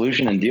diplomatic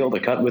solution and deal to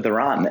cut with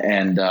Iran.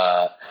 And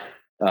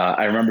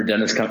I remember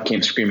Dennis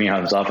came screaming out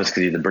of his office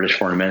because he's the British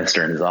foreign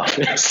minister in his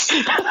office.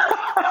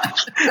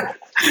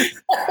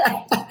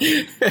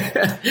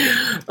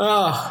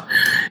 Oh,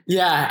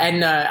 yeah.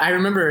 And I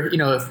remember,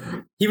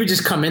 he would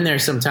just come in there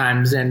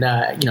sometimes and,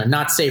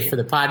 not safe for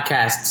the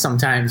podcast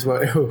sometimes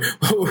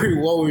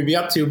what we'd be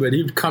up to, but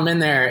he'd come in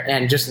there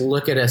and just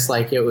look at us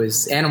like it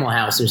was Animal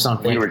House or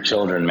something. We were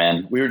children,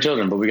 man. We were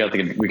children, but we got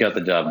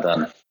the job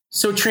done.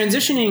 So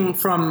transitioning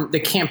from the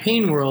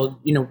campaign world,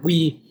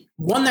 we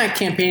won that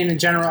campaign in the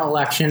general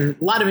election.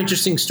 A lot of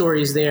interesting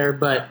stories there,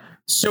 but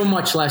so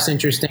much less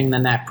interesting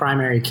than that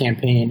primary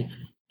campaign.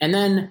 And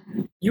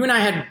then you and I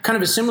had kind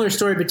of a similar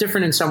story, but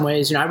different in some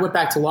ways. I went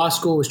back to law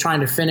school, was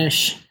trying to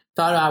finish,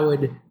 thought I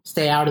would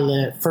stay out of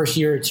the first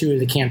year or two of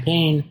the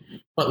campaign,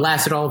 but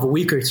lasted all of a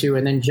week or two,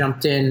 and then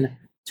jumped in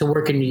to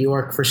work in New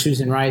York for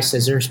Susan Rice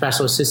as her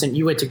special assistant.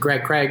 You went to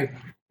Greg Craig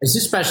as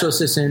his special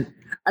assistant.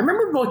 I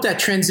remember both that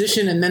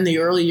transition and then the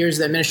early years of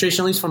the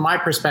administration, at least from my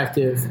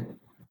perspective.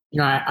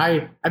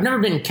 I've never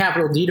been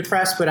capital D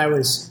depressed, but I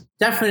was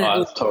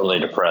definitely totally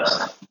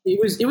depressed.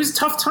 it was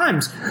tough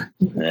times.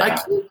 Yeah. I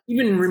can't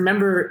even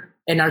remember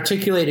and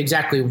articulate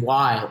exactly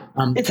why.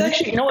 It's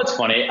actually, what's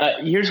funny?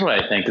 Here's what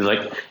I think is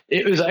like,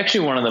 it was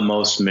actually one of the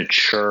most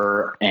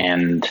mature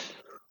and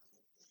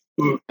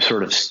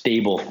sort of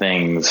stable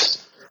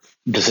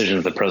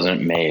decisions the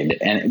president made.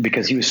 And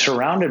because he was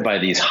surrounded by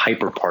these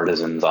hyper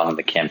partisans on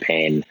the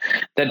campaign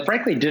that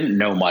frankly didn't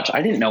know much.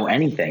 I didn't know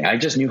anything. I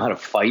just knew how to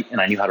fight and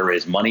I knew how to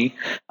raise money.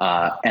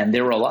 And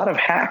there were a lot of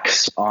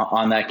hacks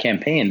on that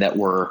campaign that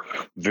were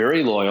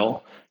very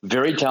loyal,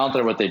 very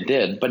talented at what they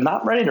did, but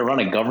not ready to run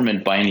a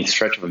government by any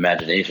stretch of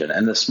imagination.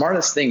 And the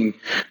smartest thing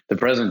the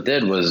president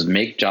did was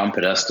make John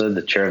Podesta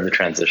the chair of the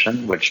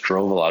transition, which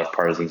drove a lot of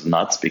partisans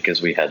nuts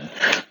because we had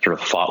sort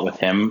of fought with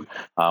him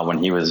when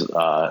he was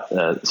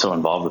so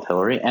involved with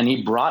Hillary. And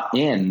he brought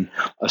in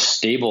a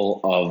stable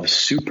of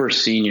super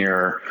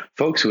senior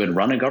folks who had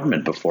run a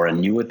government before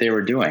and knew what they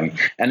were doing.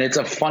 And it's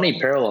a funny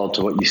parallel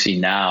to what you see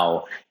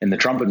now in the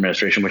Trump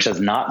administration, which has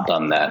not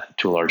done that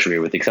to a large degree,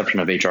 with the exception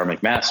of H.R.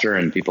 McMaster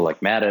and people like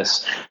Mattis.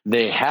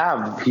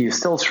 He's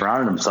still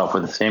surrounded himself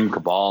with the same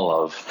cabal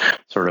of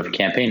sort of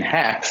campaign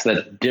hacks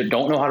that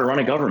don't know how to run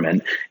a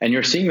government. And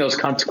you're seeing those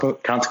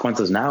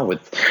consequences now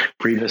with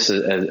Priebus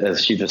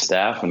as chief of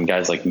staff and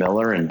guys like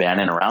Miller and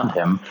Bannon around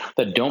him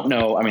that don't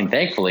know. I mean,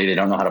 thankfully, they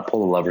don't know how to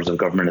pull the levers of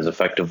government as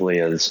effectively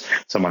as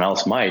someone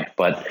else might.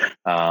 But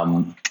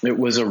it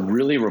was a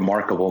really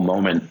remarkable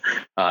moment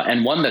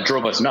and one that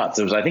drove us nuts.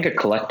 There was, I think, a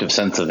collective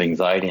sense of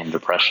anxiety and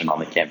depression on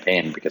the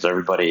campaign because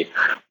everybody,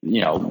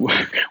 we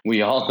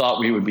all thought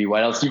we would be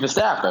White House chief of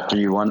staff after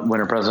you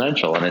win a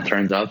presidential. And it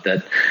turns out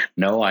that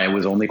no, I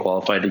was only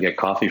qualified to get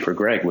coffee for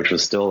Greg, which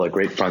was still a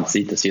great front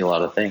seat to see a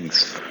lot of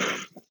things.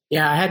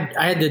 Yeah,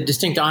 I had the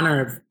distinct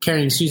honor of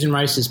carrying Susan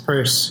Rice's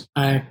purse,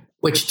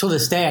 which till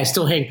this day I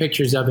still hang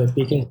pictures of it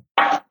because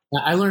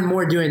I learned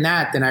more doing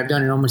that than I've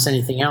done in almost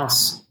anything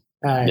else.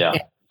 Yeah.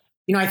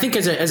 I think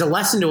as a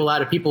lesson to a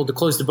lot of people, to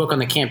close the book on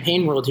the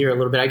campaign world here a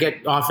little bit, I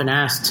get often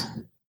asked,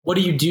 what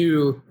do you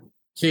do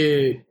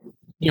to,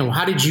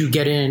 how did you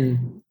get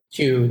in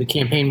to the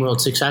campaign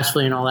world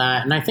successfully and all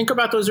that? And I think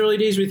about those early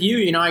days with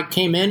you. I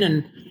came in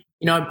and,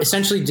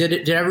 essentially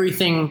did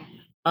everything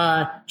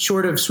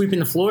short of sweeping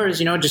the floors,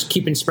 just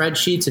keeping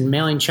spreadsheets and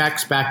mailing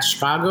checks back to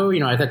Chicago.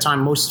 At that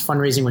time, most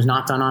fundraising was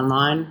not done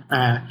online.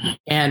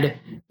 And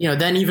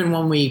then even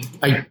when we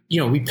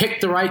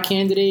pick the right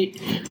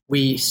candidate,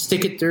 we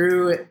stick it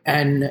through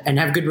and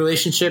have good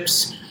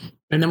relationships.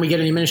 And then we get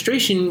an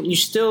administration, we're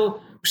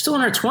still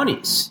in our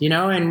 20s,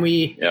 and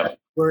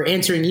we're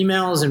answering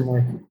emails and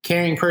we're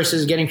carrying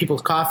purses, getting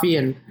people's coffee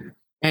and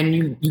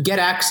you get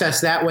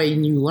access that way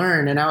and you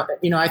learn. And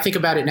I think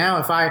about it now,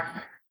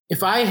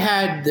 if I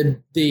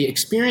had the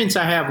experience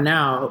I have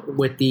now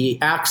with the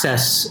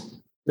access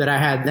that I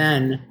had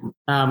then,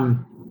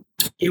 I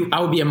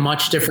would be a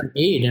much different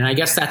aide. And I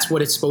guess that's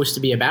what it's supposed to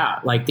be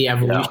about, like the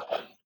evolution.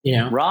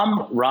 Yeah.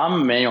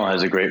 Rahm Emanuel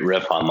has a great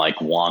riff on like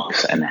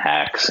wonks and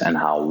hacks and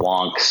how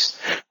wonks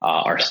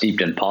are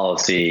steeped in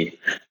policy.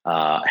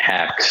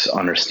 Hacks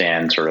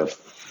understand sort of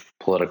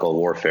political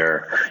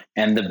warfare,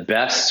 and the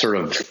best sort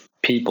of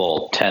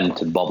people tend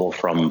to bubble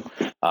from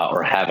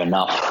or have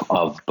enough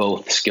of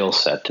both skill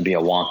set to be a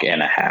wonk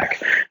and a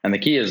hack. And the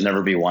key is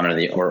never be one or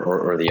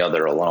the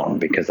other alone,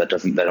 because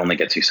that only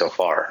gets you so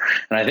far.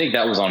 And I think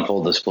that was on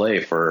full display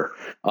for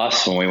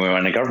us when we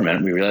went into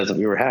government. We realized that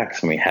we were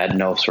hacks and we had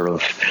no sort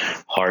of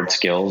hard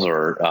skills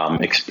or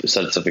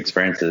sets of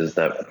experiences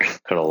that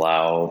could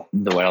allow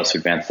the White House to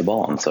advance the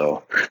ball. And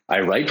so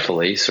I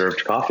rightfully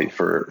served coffee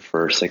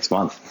for 6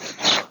 months.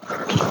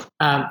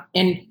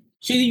 And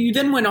so you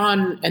then went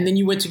on, and then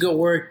you went to go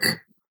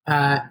work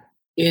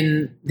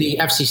in the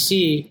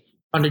FCC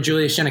under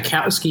Julius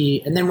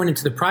Janikowski, and then went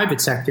into the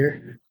private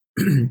sector.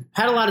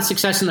 Had a lot of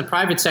success in the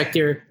private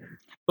sector,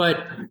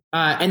 but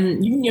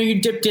and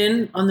you dipped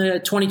in on the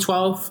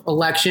 2012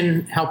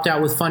 election, helped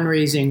out with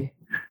fundraising.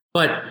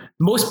 But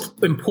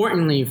most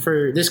importantly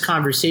for this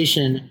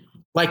conversation,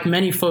 like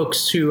many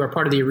folks who are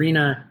part of the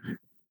arena,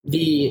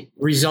 the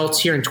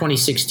results here in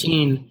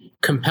 2016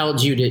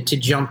 compelled you to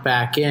jump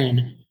back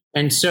in.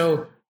 And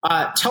so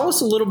tell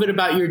us a little bit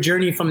about your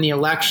journey from the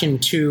election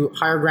to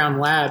Higher Ground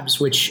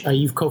Labs, which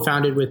you've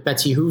co-founded with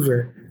Betsy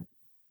Hoover.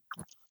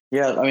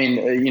 Yeah, I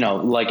mean,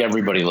 like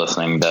everybody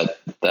listening,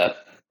 that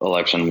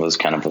election was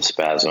kind of a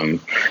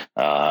spasm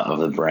of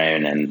the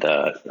brain. And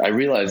I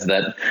realized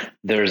that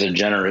there was a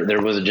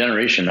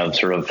generation of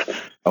sort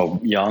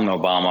of young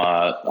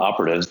Obama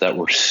operatives that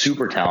were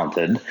super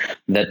talented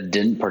that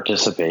didn't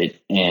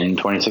participate in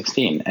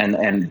 2016.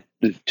 And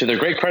to their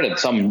great credit,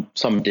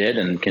 some did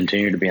and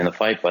continue to be in the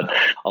fight, but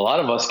a lot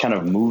of us kind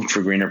of moved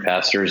for greener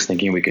pastures,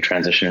 thinking we could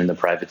transition in the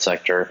private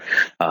sector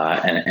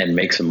and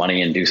make some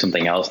money and do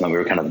something else. And then we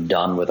were kind of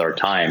done with our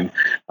time.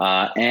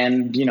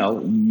 And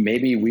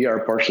maybe we are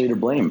partially to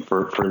blame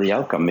for the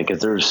outcome, because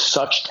there's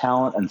such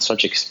talent and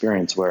such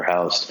experience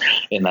warehoused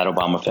in that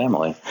Obama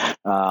family.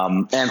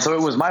 And so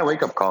it was my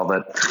wake-up call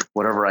that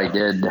whatever I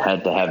did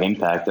had to have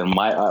impact. And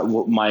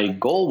my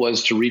goal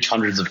was to reach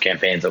hundreds of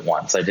campaigns at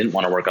once. I didn't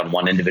want to work on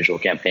one individual presidential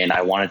campaign,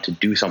 I wanted to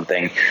do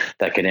something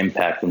that could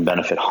impact and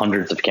benefit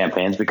hundreds of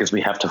campaigns because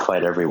we have to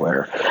fight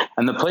everywhere.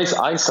 And the place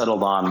I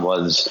settled on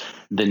was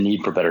the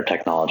need for better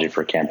technology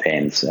for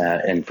campaigns.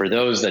 And for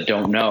those that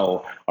don't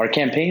know, our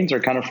campaigns are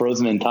kind of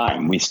frozen in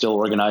time. We still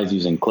organize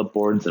using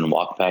clipboards and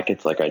walk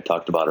packets like I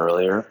talked about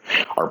earlier.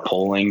 Our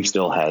polling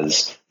still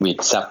we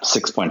accept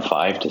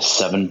 6.5 to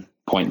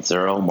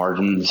 7.0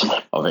 margins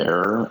of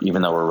error,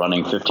 even though we're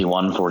running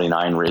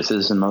 51-49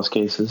 races in most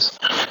cases.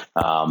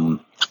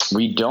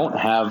 We don't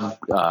have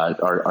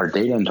our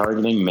data and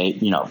targeting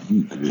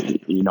arguably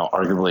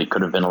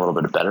could have been a little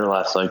bit better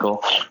last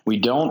cycle. We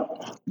don't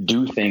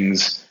do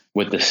things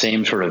with the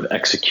same sort of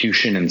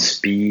execution and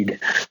speed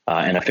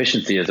and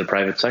efficiency as the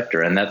private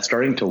sector. And that's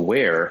starting to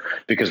wear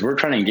because we're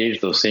trying to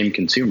engage those same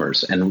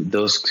consumers. And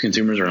those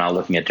consumers are now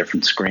looking at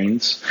different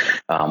screens.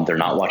 They're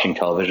not watching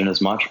television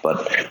as much,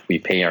 but we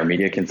pay our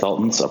media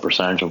consultants a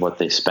percentage of what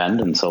they spend.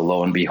 And so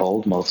lo and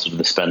behold, most of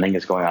the spending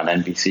is going on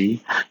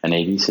NBC and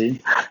ABC.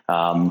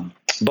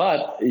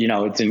 But,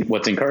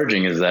 what's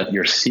encouraging is that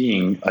you're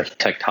seeing a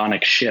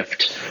tectonic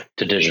shift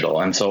to digital.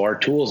 And so our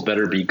tools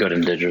better be good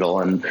in digital.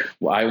 And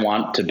I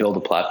want to build a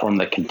platform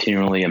that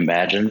continually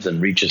imagines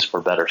and reaches for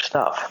better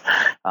stuff.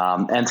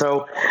 And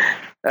so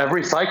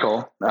every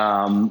cycle,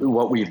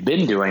 what we've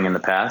been doing in the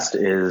past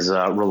is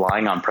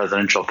relying on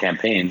presidential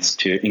campaigns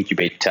to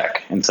incubate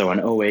tech. And so in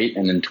 2008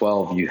 and in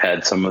 2012, you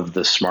had some of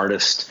the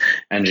smartest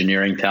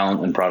engineering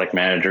talent and product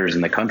managers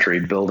in the country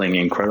building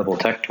incredible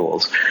tech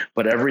tools.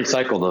 But every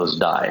cycle, those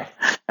die.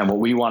 And what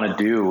we want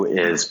to do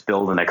is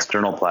build an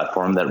external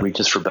platform that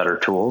reaches for better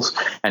tools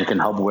and can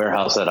help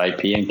warehouse that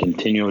IP and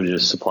continue to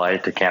supply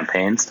it to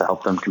campaigns to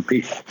help them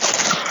compete.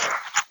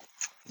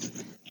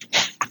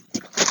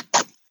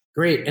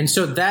 Great. And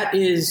so that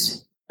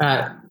is,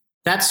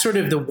 that's sort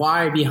of the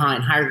why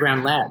behind Higher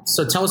Ground Labs.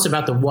 So tell us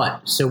about the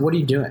what. So what are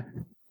you doing?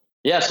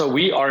 Yeah, so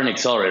we are an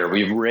accelerator.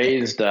 We've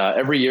raised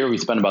every year we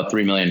spend about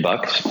 $3 million.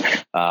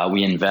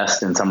 We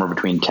invest in somewhere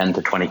between 10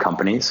 to 20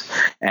 companies,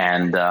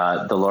 and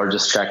the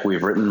largest check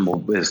we've written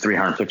is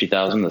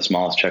 $350,000. The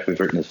smallest check we've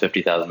written is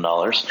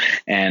 $50,000,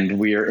 and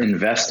we are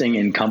investing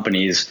in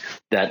companies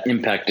that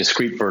impact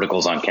discrete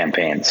verticals on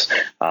campaigns.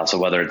 So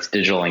whether it's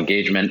digital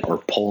engagement or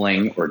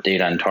polling or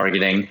data and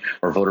targeting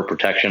or voter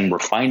protection, we're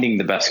finding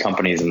the best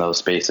companies in those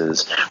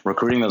spaces,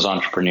 recruiting those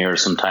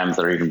entrepreneurs sometimes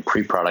that are even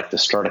pre-product to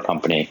start a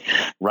company,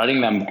 writing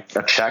them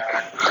a check.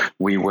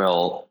 We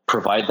will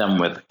provide them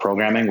with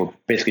programming. We'll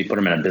basically put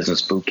them in a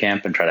business boot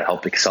camp and try to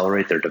help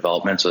accelerate their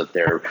development so that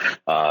they're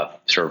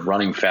sort of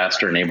running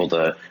faster and able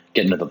to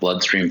get into the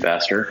bloodstream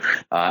faster.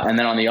 And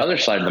then on the other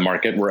side of the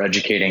market, we're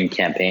educating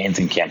campaigns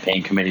and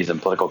campaign committees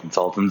and political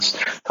consultants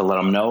to let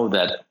them know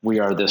that we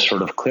are this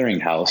sort of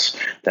clearinghouse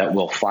that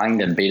will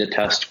find and beta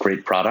test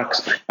great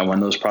products. And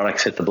when those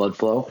products hit the blood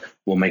flow,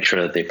 we'll make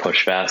sure that they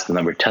push fast. And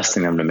then we're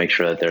testing them to make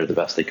sure that they're the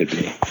best they could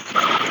be.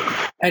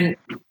 And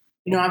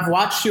I've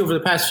watched you over the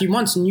past few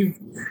months, and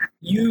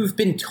you've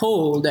been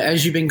told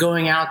as you've been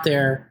going out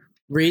there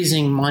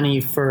raising money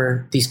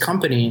for these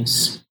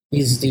companies,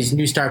 these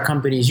new start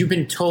companies, you've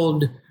been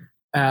told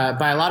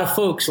by a lot of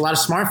folks, a lot of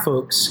smart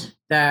folks,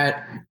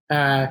 that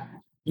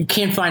you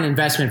can't find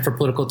investment for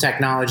political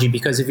technology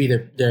because of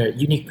either the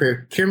unique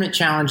procurement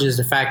challenges,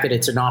 the fact that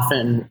it's an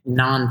often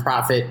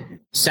nonprofit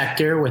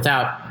sector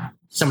without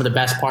some of the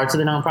best parts of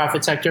the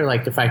nonprofit sector,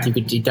 like the fact you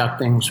could deduct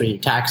things for your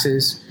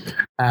taxes.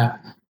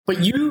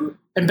 But you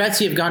and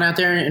Betsy have gone out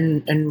there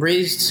and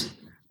raised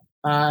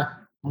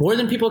more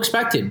than people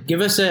expected. Give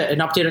us an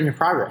update on your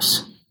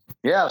progress.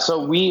 Yeah,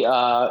 so we've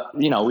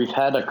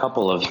had a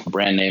couple of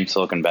brand name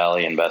Silicon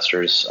Valley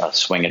investors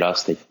swing at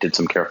us. They did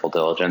some careful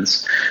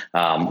diligence.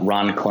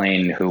 Ron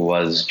Klain, who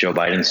was Joe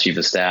Biden's chief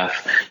of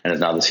staff and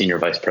is now the senior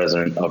vice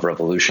president of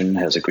Revolution,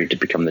 has agreed to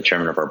become the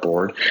chairman of our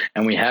board.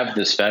 And we have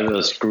this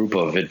fabulous group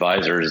of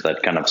advisors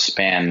that kind of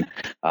span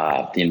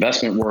the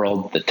investment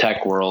world, the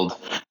tech world,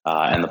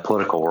 and the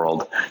political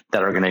world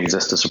that are going to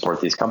exist to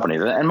support these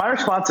companies. And my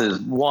response is,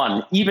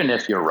 one, even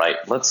if you're right,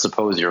 let's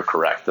suppose you're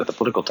correct, that the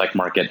political tech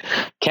market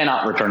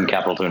cannot return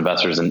capital to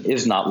investors and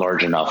is not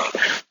large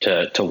enough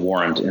to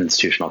warrant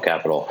institutional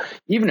capital.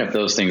 Even if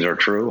those things are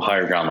true,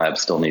 Higher Ground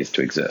Labs still needs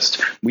to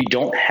exist. We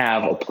don't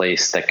have a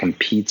place that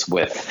competes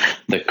with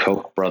the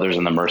Koch brothers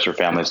and the Mercer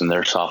families and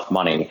their soft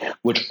money,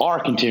 which are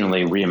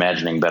continually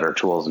reimagining better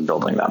tools and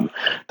building them.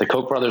 The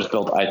Koch brothers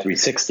built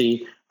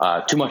i360.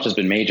 Too much has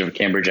been made of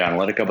Cambridge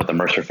Analytica, but the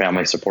Mercer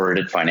family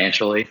supported it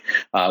financially.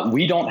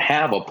 We don't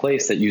have a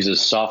place that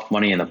uses soft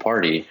money in the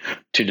party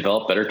to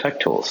develop better tech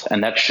tools.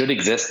 And that should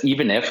exist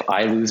even if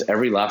I lose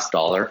every last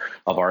dollar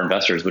of our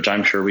investors, which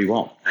I'm sure we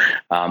won't.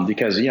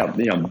 Because,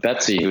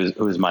 Betsy,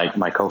 who's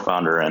my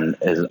co-founder and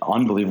is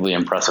unbelievably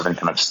impressive and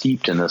kind of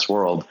steeped in this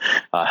world,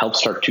 helped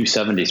start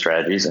 270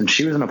 Strategies. And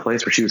she was in a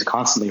place where she was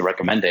constantly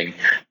recommending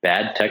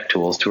bad tech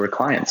tools to her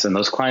clients. And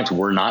those clients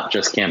were not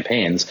just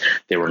campaigns.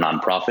 They were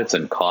nonprofits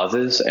and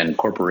causes and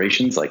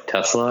corporations like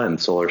Tesla and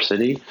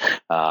SolarCity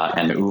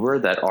and Uber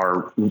that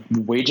are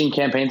waging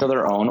campaigns of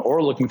their own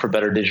or looking for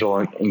better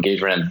digital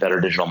engagement and better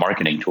digital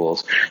marketing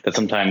tools that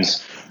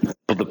sometimes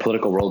the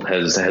political world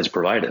has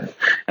provided.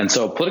 And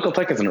so political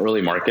tech is an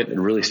early market. It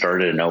really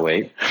started in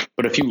 2008.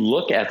 But if you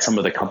look at some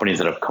of the companies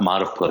that have come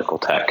out of political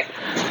tech,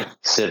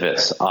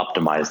 Civis,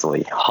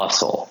 Optimizely,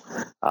 Hustle,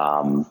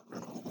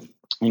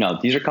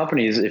 these are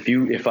companies. If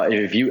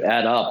you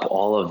add up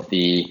all of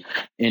the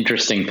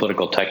interesting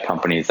political tech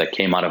companies that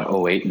came out of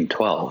 2008 and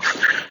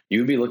 2012,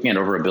 you'd be looking at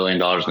over $1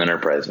 billion in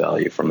enterprise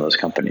value from those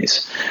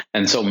companies.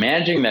 And so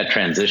managing that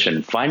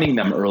transition, finding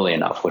them early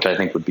enough, which I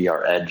think would be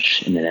our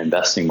edge in an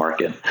investing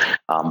market,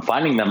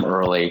 finding them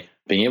early,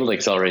 being able to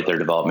accelerate their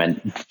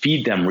development,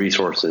 feed them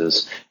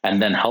resources, and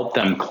then help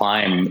them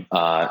climb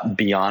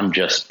beyond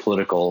just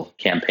political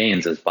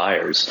campaigns as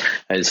buyers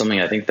is something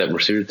I think that we're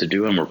suited to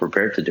do and we're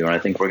prepared to do. And I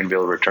think we're going to be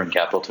able to return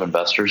capital to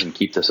investors and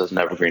keep this as an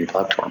evergreen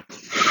platform.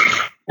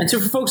 And so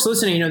for folks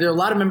listening, there are a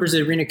lot of members of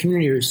the Arena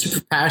community who are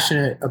super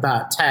passionate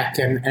about tech.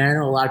 And I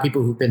know a lot of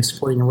people who've been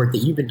supporting the work that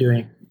you've been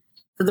doing.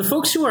 For the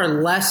folks who are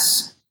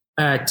less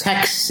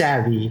tech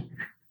savvy,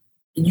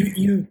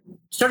 you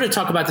started to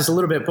talk about this a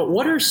little bit, but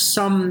what are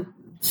some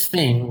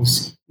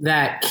things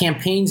that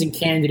campaigns and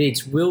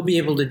candidates will be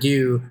able to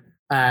do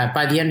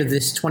by the end of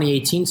this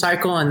 2018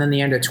 cycle and then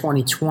the end of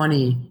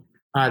 2020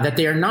 that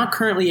they are not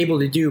currently able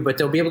to do, but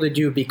they'll be able to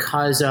do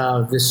because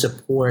of the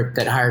support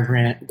that Higher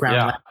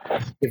Ground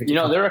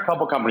there are a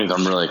couple companies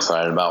I'm really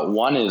excited about.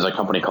 One is a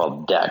company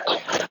called Deck,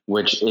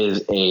 which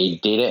is a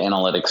data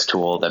analytics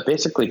tool that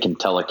basically can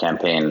tell a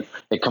campaign.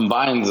 It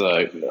combines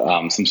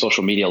some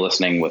social media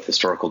listening with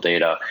historical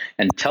data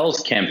and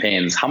tells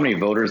campaigns how many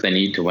voters they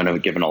need to win a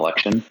given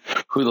election,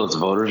 who those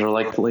voters are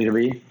likely to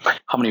be,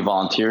 how many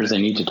volunteers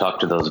they need to talk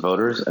to those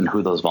voters, and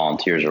who those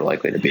volunteers are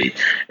likely to be.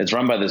 It's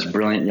run by this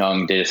brilliant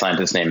young data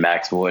scientist named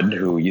Max Wood,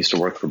 who used to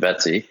work for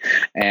Betsy.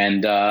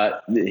 And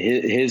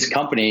his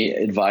company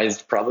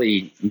advised probably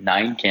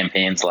 9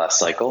 campaigns last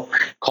cycle,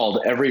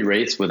 called every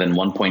race within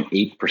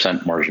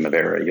 1.8% margin of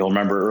error. You'll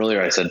remember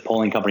earlier I said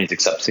polling companies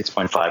accept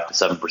 6.5 to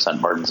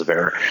 7% margins of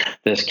error.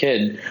 This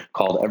kid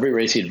called every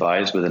race he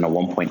advised within a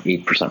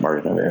 1.8%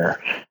 margin of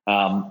error.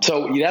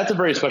 So that's a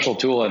very special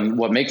tool. And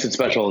what makes it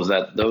special is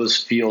that those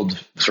field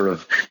sort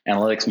of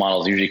analytics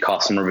models usually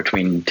cost somewhere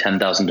between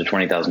 $10,000 to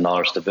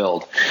 $20,000 to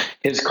build.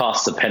 His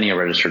costs a penny a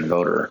registered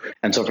voter.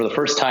 And so for the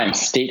first time,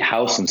 state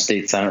house and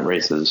state senate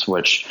races,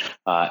 which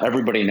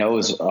everybody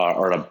knows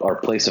are a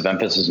place of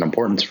emphasis and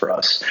importance for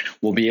us,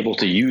 will be able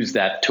to use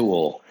that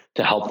tool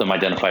to help them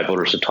identify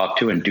voters to talk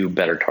to and do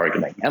better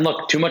targeting. And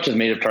look, too much is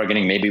made of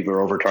targeting. Maybe we're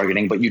over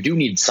targeting, but you do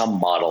need some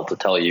model to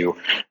tell you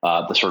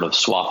the sort of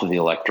swath of the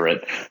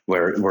electorate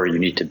where you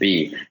need to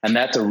be. And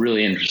that's a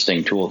really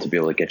interesting tool to be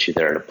able to get you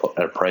there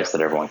at a price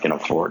that everyone can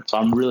afford. So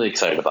I'm really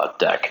excited about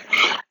Deck.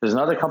 There's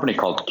another company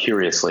called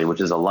Curiously, which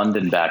is a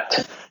London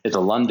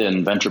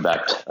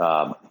venture-backed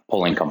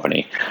polling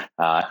company.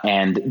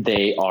 And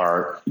they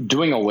are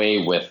doing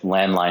away with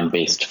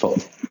landline-based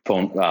phone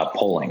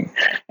polling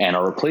and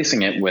are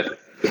replacing it with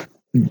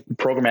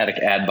programmatic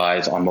ad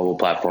buys on mobile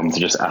platforms to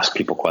just ask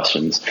people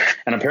questions.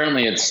 And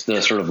apparently it's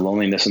the sort of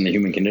loneliness in the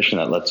human condition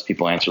that lets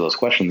people answer those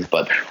questions.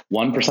 But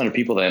 1% of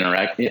people that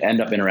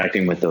end up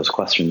interacting with those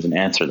questions and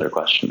answer their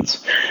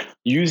questions.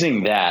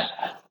 Using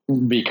that,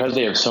 because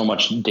they have so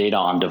much data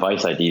on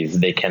device IDs,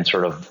 they can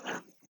sort of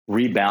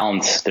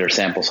rebalance their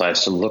sample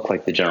size to look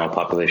like the general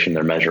population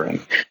they're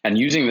measuring. And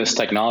using this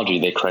technology,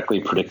 they correctly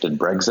predicted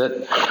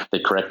Brexit. They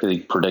correctly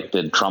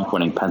predicted Trump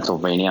winning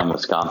Pennsylvania and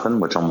Wisconsin,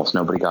 which almost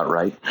nobody got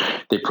right.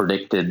 They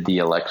predicted the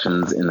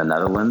elections in the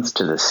Netherlands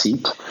to the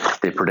seat.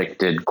 They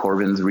predicted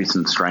Corbyn's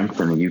recent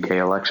strength in the UK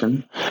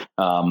election.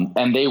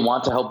 And they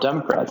want to help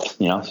Democrats,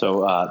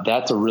 so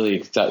that's a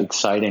really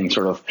exciting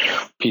sort of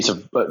piece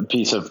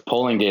of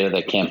polling data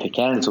that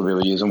candidates will be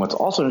able to use. And what's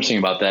also interesting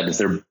about that is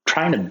they're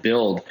trying to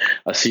build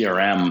a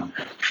CRM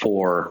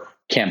for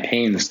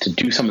campaigns to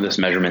do some of this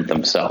measurement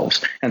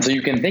themselves. And so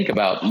you can think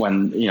about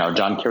when,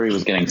 John Kerry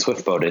was getting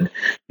Swift voted,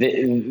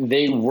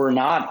 they were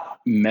not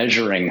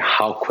measuring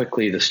how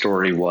quickly the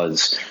story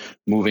was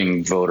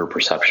moving voter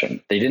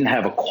perception. They didn't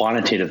have a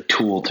quantitative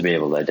tool to be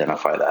able to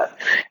identify that.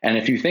 And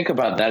if you think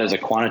about that as a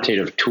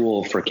quantitative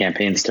tool for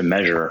campaigns to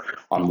measure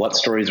on what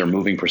stories are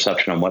moving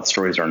perception and what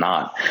stories are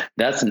not,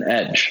 that's an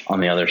edge on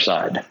the other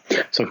side.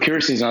 So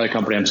Curiously is another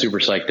company I'm super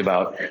psyched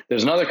about.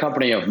 There's another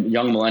company of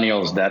young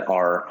millennials that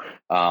are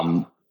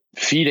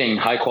feeding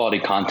high quality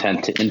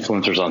content to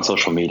influencers on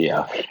social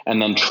media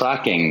and then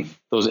tracking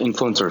those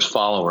influencers'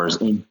 followers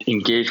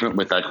engagement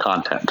with that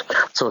content.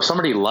 So if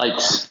somebody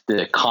likes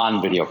the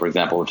Khan video, for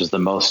example, which is the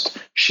most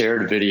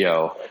shared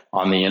video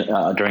on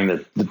the during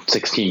the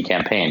 16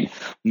 campaign,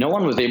 no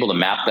one was able to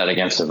map that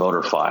against a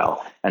voter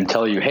file and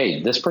tell you,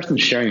 hey, this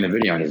person's sharing the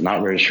video and is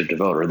not registered to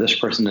vote, or this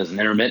person is an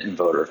intermittent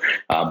voter,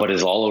 but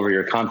is all over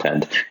your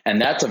content.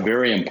 And that's a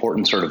very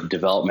important sort of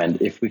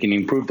development. If we can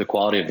improve the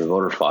quality of the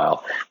voter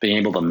file, being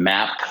able to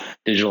map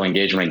digital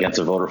engagement against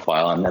a voter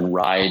file and then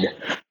ride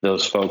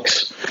those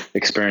folks'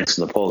 experience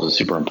in the polls is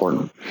super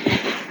important.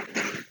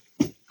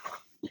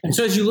 And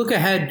so as you look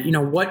ahead,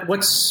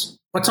 what's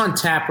on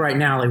tap right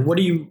now? Like,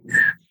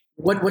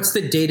 what's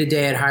the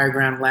day-to-day at Higher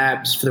Ground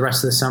Labs for the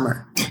rest of the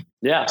summer?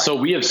 Yeah, so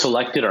we have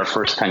selected our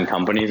first 10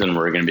 companies, and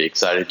we're going to be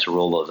excited to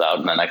roll those out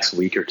in the next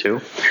week or two.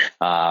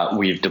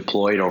 We've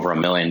deployed over $1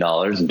 million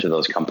into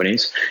those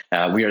companies.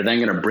 We are then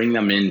going to bring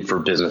them in for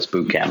business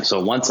boot camp.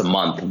 So once a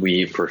month,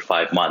 for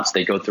 5 months,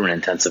 they go through an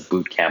intensive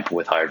boot camp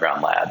with Higher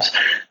Ground Labs.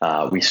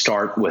 We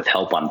start with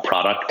help on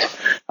product.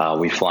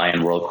 We fly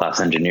in world-class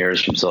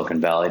engineers from Silicon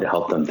Valley to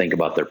help them think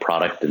about their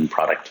product and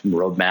product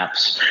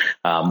roadmaps.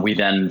 We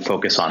then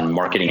focus on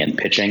marketing and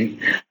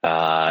pitching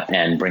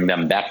and bring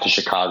them back to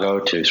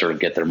Chicago to sort of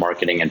get their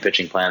marketing and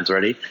pitching plans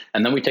ready.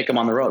 And then we take them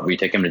on the road. We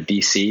take them to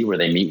DC, where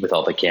they meet with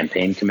all the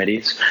campaign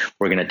committees.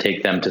 We're going to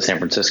take them to San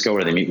Francisco,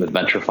 where they meet with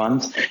venture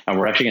funds. And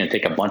we're actually going to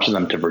take a bunch of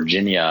them to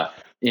Virginia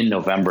in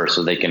November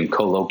so they can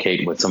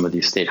co-locate with some of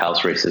these state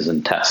house races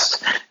and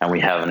test. And we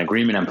have an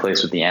agreement in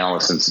place with the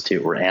Analyst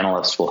Institute where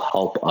analysts will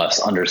help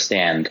us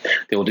understand.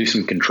 They will do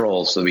some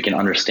controls so we can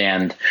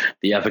understand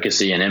the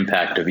efficacy and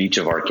impact of each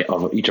of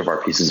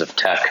our pieces of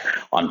tech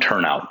on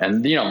turnout.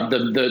 And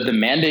the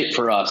mandate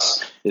for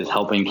us is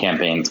helping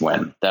campaigns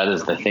win. That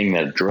is the thing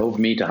that drove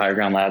me to Higher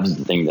Ground Labs,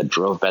 the thing that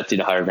drove Betsy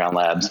to Higher Ground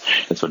Labs.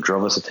 It's what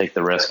drove us to take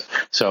the risk.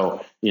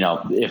 So,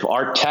 if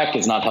our tech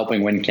is not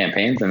helping win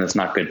campaigns, then it's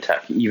not good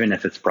tech, even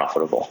if it's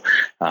profitable.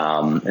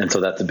 And so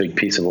that's a big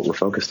piece of what we're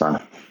focused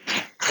on.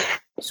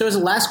 So as a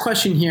last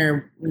question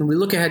here, when we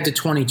look ahead to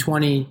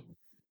 2020,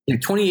 in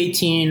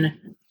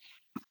 2018,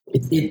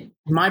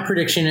 my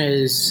prediction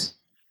is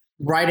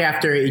right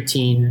after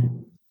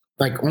 18,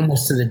 like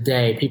almost to the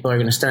day, people are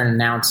going to start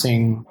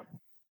announcing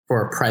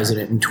for a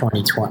president in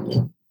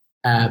 2020.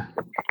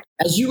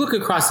 As you look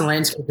across the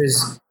landscape,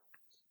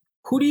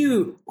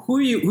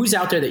 who's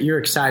out there that you're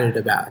excited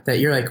about, that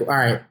you're like, all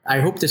right, I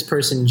hope this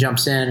person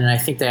jumps in and I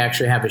think they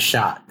actually have a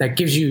shot, that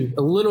gives you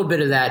a little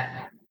bit of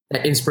that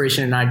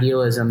inspiration and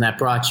idealism that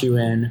brought you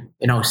in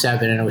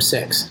 07 and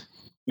 06?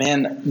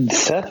 Man,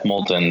 Seth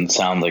Moulton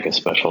sounds like a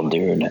special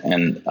dude,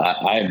 and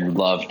I'd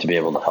love to be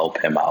able to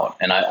help him out.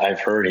 And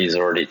I've heard he's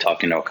already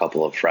talking to a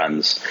couple of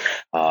friends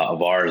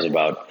of ours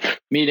about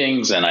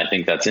meetings, and I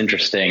think that's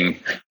interesting.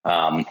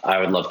 I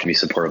would love to be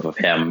supportive of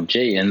him.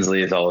 Jay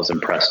Inslee has always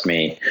impressed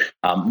me.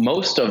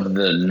 Most of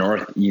the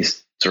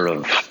Northeast sort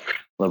of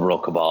liberal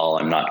cabal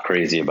I'm not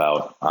crazy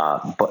about,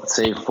 but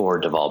save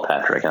for Deval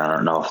Patrick. And I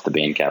don't know if the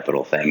Bain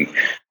Capital thing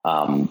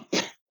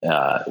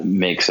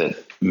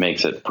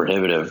makes it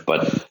prohibitive,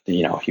 but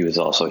he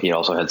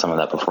also had some of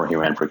that before he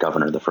ran for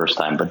governor the first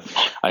time. But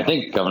I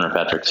think Governor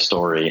Patrick's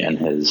story and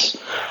his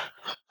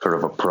sort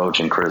of approach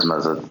and charisma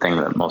is the thing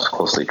that most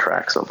closely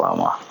tracks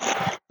Obama.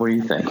 What do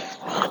you think?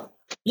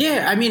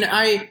 Yeah, I mean,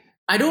 I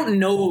don't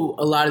know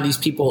a lot of these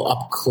people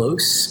up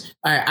close.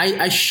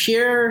 I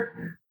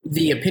share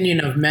the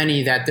opinion of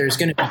many that there's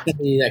going to be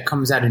somebody that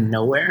comes out of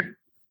nowhere.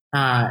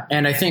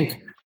 And I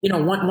think,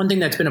 one thing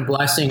that's been a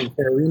blessing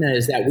for Arena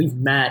is that we've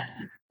met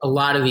a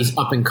lot of these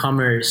up and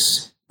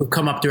comers who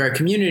come up through our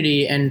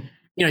community. And,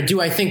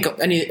 do I think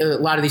a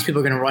lot of these people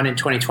are going to run in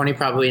 2020?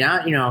 Probably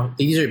not.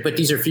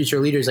 These are future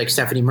leaders like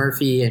Stephanie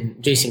Murphy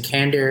and Jason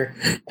Kander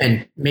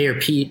and Mayor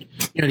Pete.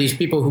 These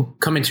people who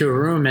come into a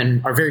room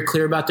and are very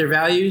clear about their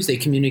values. They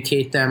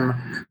communicate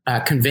them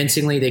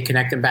convincingly. They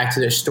connect them back to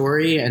their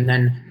story, and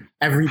then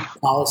every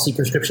policy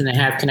prescription they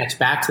have connects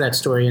back to that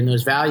story and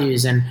those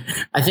values. And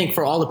I think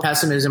for all the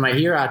pessimism I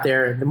hear out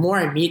there, the more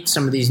I meet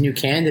some of these new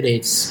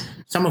candidates,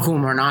 some of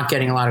whom are not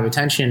getting a lot of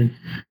attention,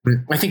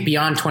 I think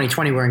beyond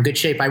 2020, we're in good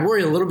shape. I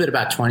worry a little bit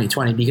about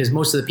 2020 because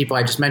most of the people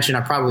I just mentioned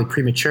are probably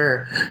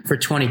premature for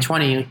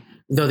 2020,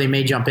 though they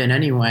may jump in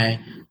anyway.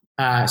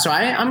 So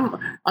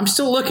I'm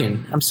still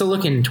looking. I'm still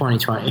looking in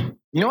 2020.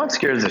 You know what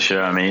scares the shit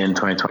out of me in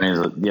 2020 is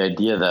the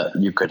idea that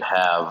you could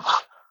have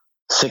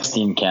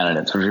 16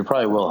 candidates, which we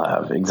probably will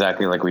have,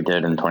 exactly like we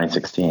did in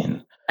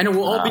 2016. And it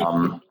will all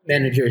be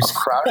managers. A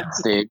crowded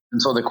stage.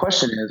 And so the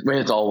question is,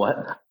 wait, it's all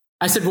what?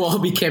 I said we'll all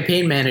be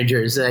campaign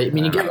managers. You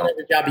get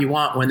whatever job you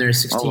want when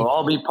there's 16. We'll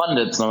all be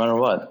pundits no matter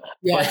what.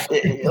 Yeah.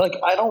 But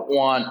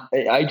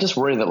I just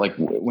worry that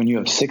when you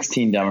have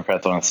 16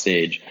 Democrats on a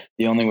stage,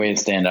 the only way to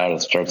stand out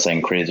is start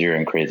saying crazier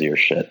and crazier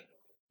shit.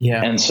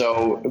 Yeah. And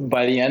so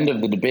by the end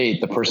of the debate,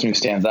 the person who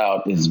stands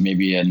out is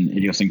maybe an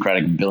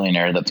idiosyncratic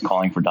billionaire that's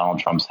calling for Donald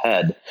Trump's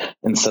head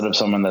instead of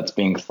someone that's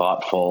being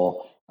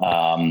thoughtful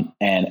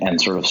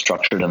and sort of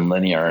structured and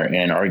linear in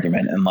an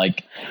argument. And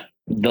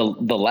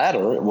the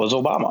latter was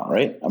Obama,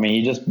 right? I mean,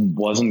 he just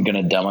wasn't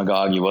going to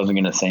demagogue. He wasn't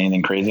going to say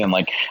anything crazy. And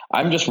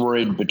I'm just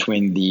worried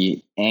between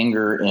the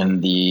anger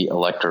in the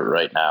electorate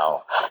right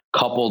now,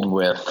 coupled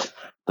with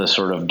the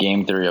sort of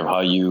game theory of how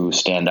you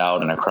stand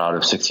out in a crowd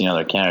of 16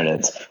 other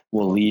candidates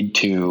will lead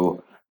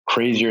to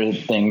crazier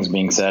things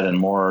being said and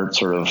more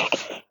sort of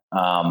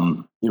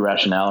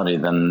irrationality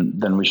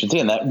than we should see.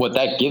 And what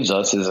that gives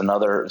us is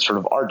another sort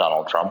of our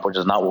Donald Trump, which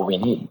is not what we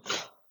need.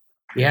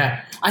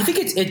 Yeah, I think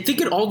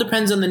it all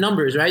depends on the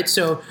numbers, right?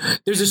 So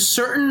there's a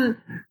certain,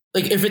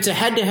 if it's a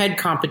head-to-head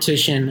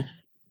competition,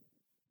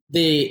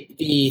 the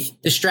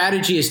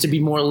strategy is to be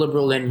more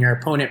liberal than your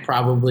opponent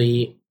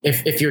probably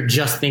if you're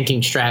just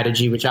thinking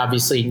strategy, which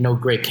obviously no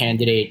great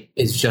candidate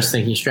is just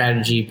thinking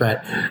strategy,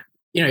 but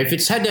if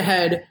it's head to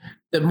head,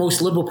 the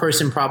most liberal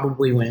person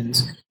probably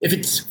wins. If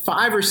it's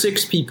 5 or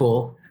 6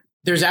 people,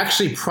 there's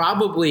actually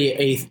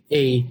probably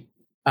a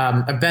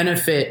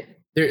benefit.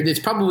 It's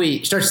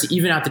probably starts to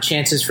even out the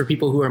chances for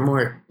people who are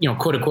more,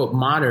 quote unquote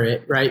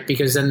moderate, right?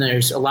 Because then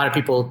there's a lot of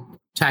people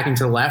tacking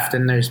to the left,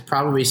 and there's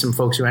probably some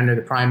folks who enter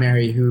the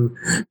primary who,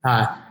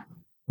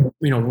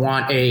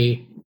 want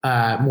a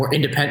more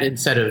independent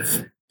set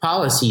of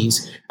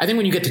policies. I think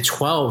when you get to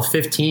 12,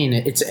 15,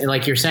 it's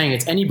like you're saying,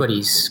 it's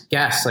anybody's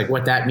guess, like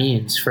what that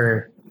means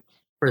for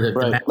the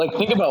right. Like,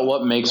 think about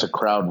what makes a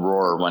crowd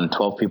roar when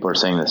 12 people are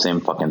saying the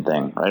same fucking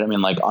thing, right? I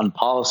mean, like, on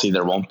policy,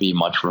 there won't be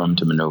much room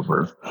to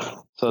maneuver.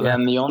 So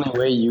then the only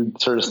way you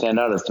sort of stand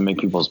out is to make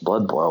people's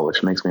blood boil,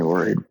 which makes me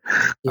worried.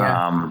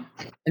 Yeah.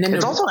 And then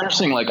it's also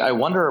interesting. Like, I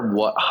wonder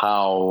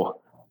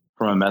how,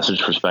 from a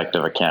message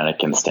perspective, a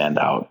candidate can stand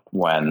out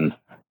when, and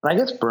I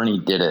guess Bernie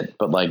did it,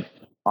 but like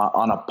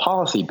on a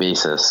policy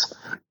basis,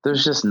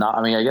 there's just not,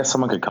 I mean, I guess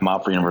someone could come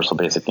out for universal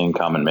basic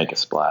income and make a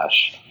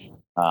splash.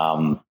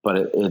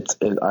 But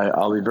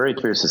I'll be very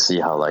curious to see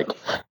how like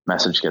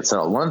message gets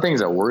settled. One of the things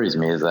that worries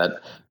me is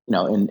that,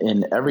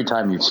 in every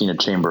time you've seen a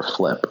chamber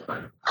flip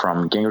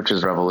from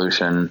Gingrich's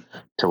revolution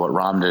to what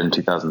Rahm did in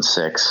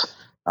 2006,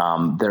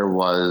 there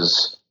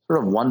was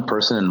sort of one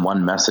person and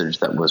one message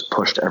that was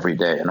pushed every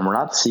day. And we're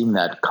not seeing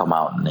that come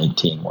out in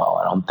 18.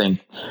 Well, I don't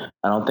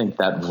think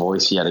that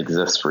voice yet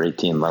exists for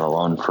 18, let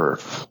alone for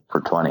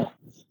 20.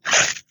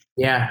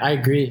 Yeah, I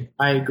agree.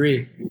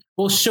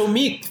 Well,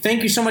 Shomik,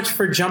 thank you so much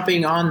for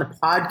jumping on the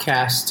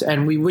podcast,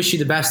 and we wish you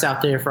the best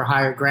out there for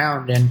Higher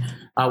Ground. And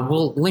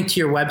we'll link to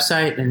your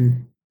website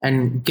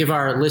and give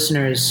our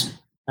listeners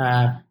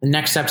the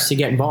next steps to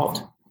get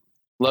involved.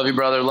 Love you,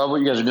 brother. Love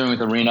what you guys are doing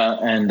with Arena,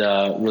 and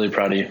really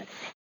proud of you.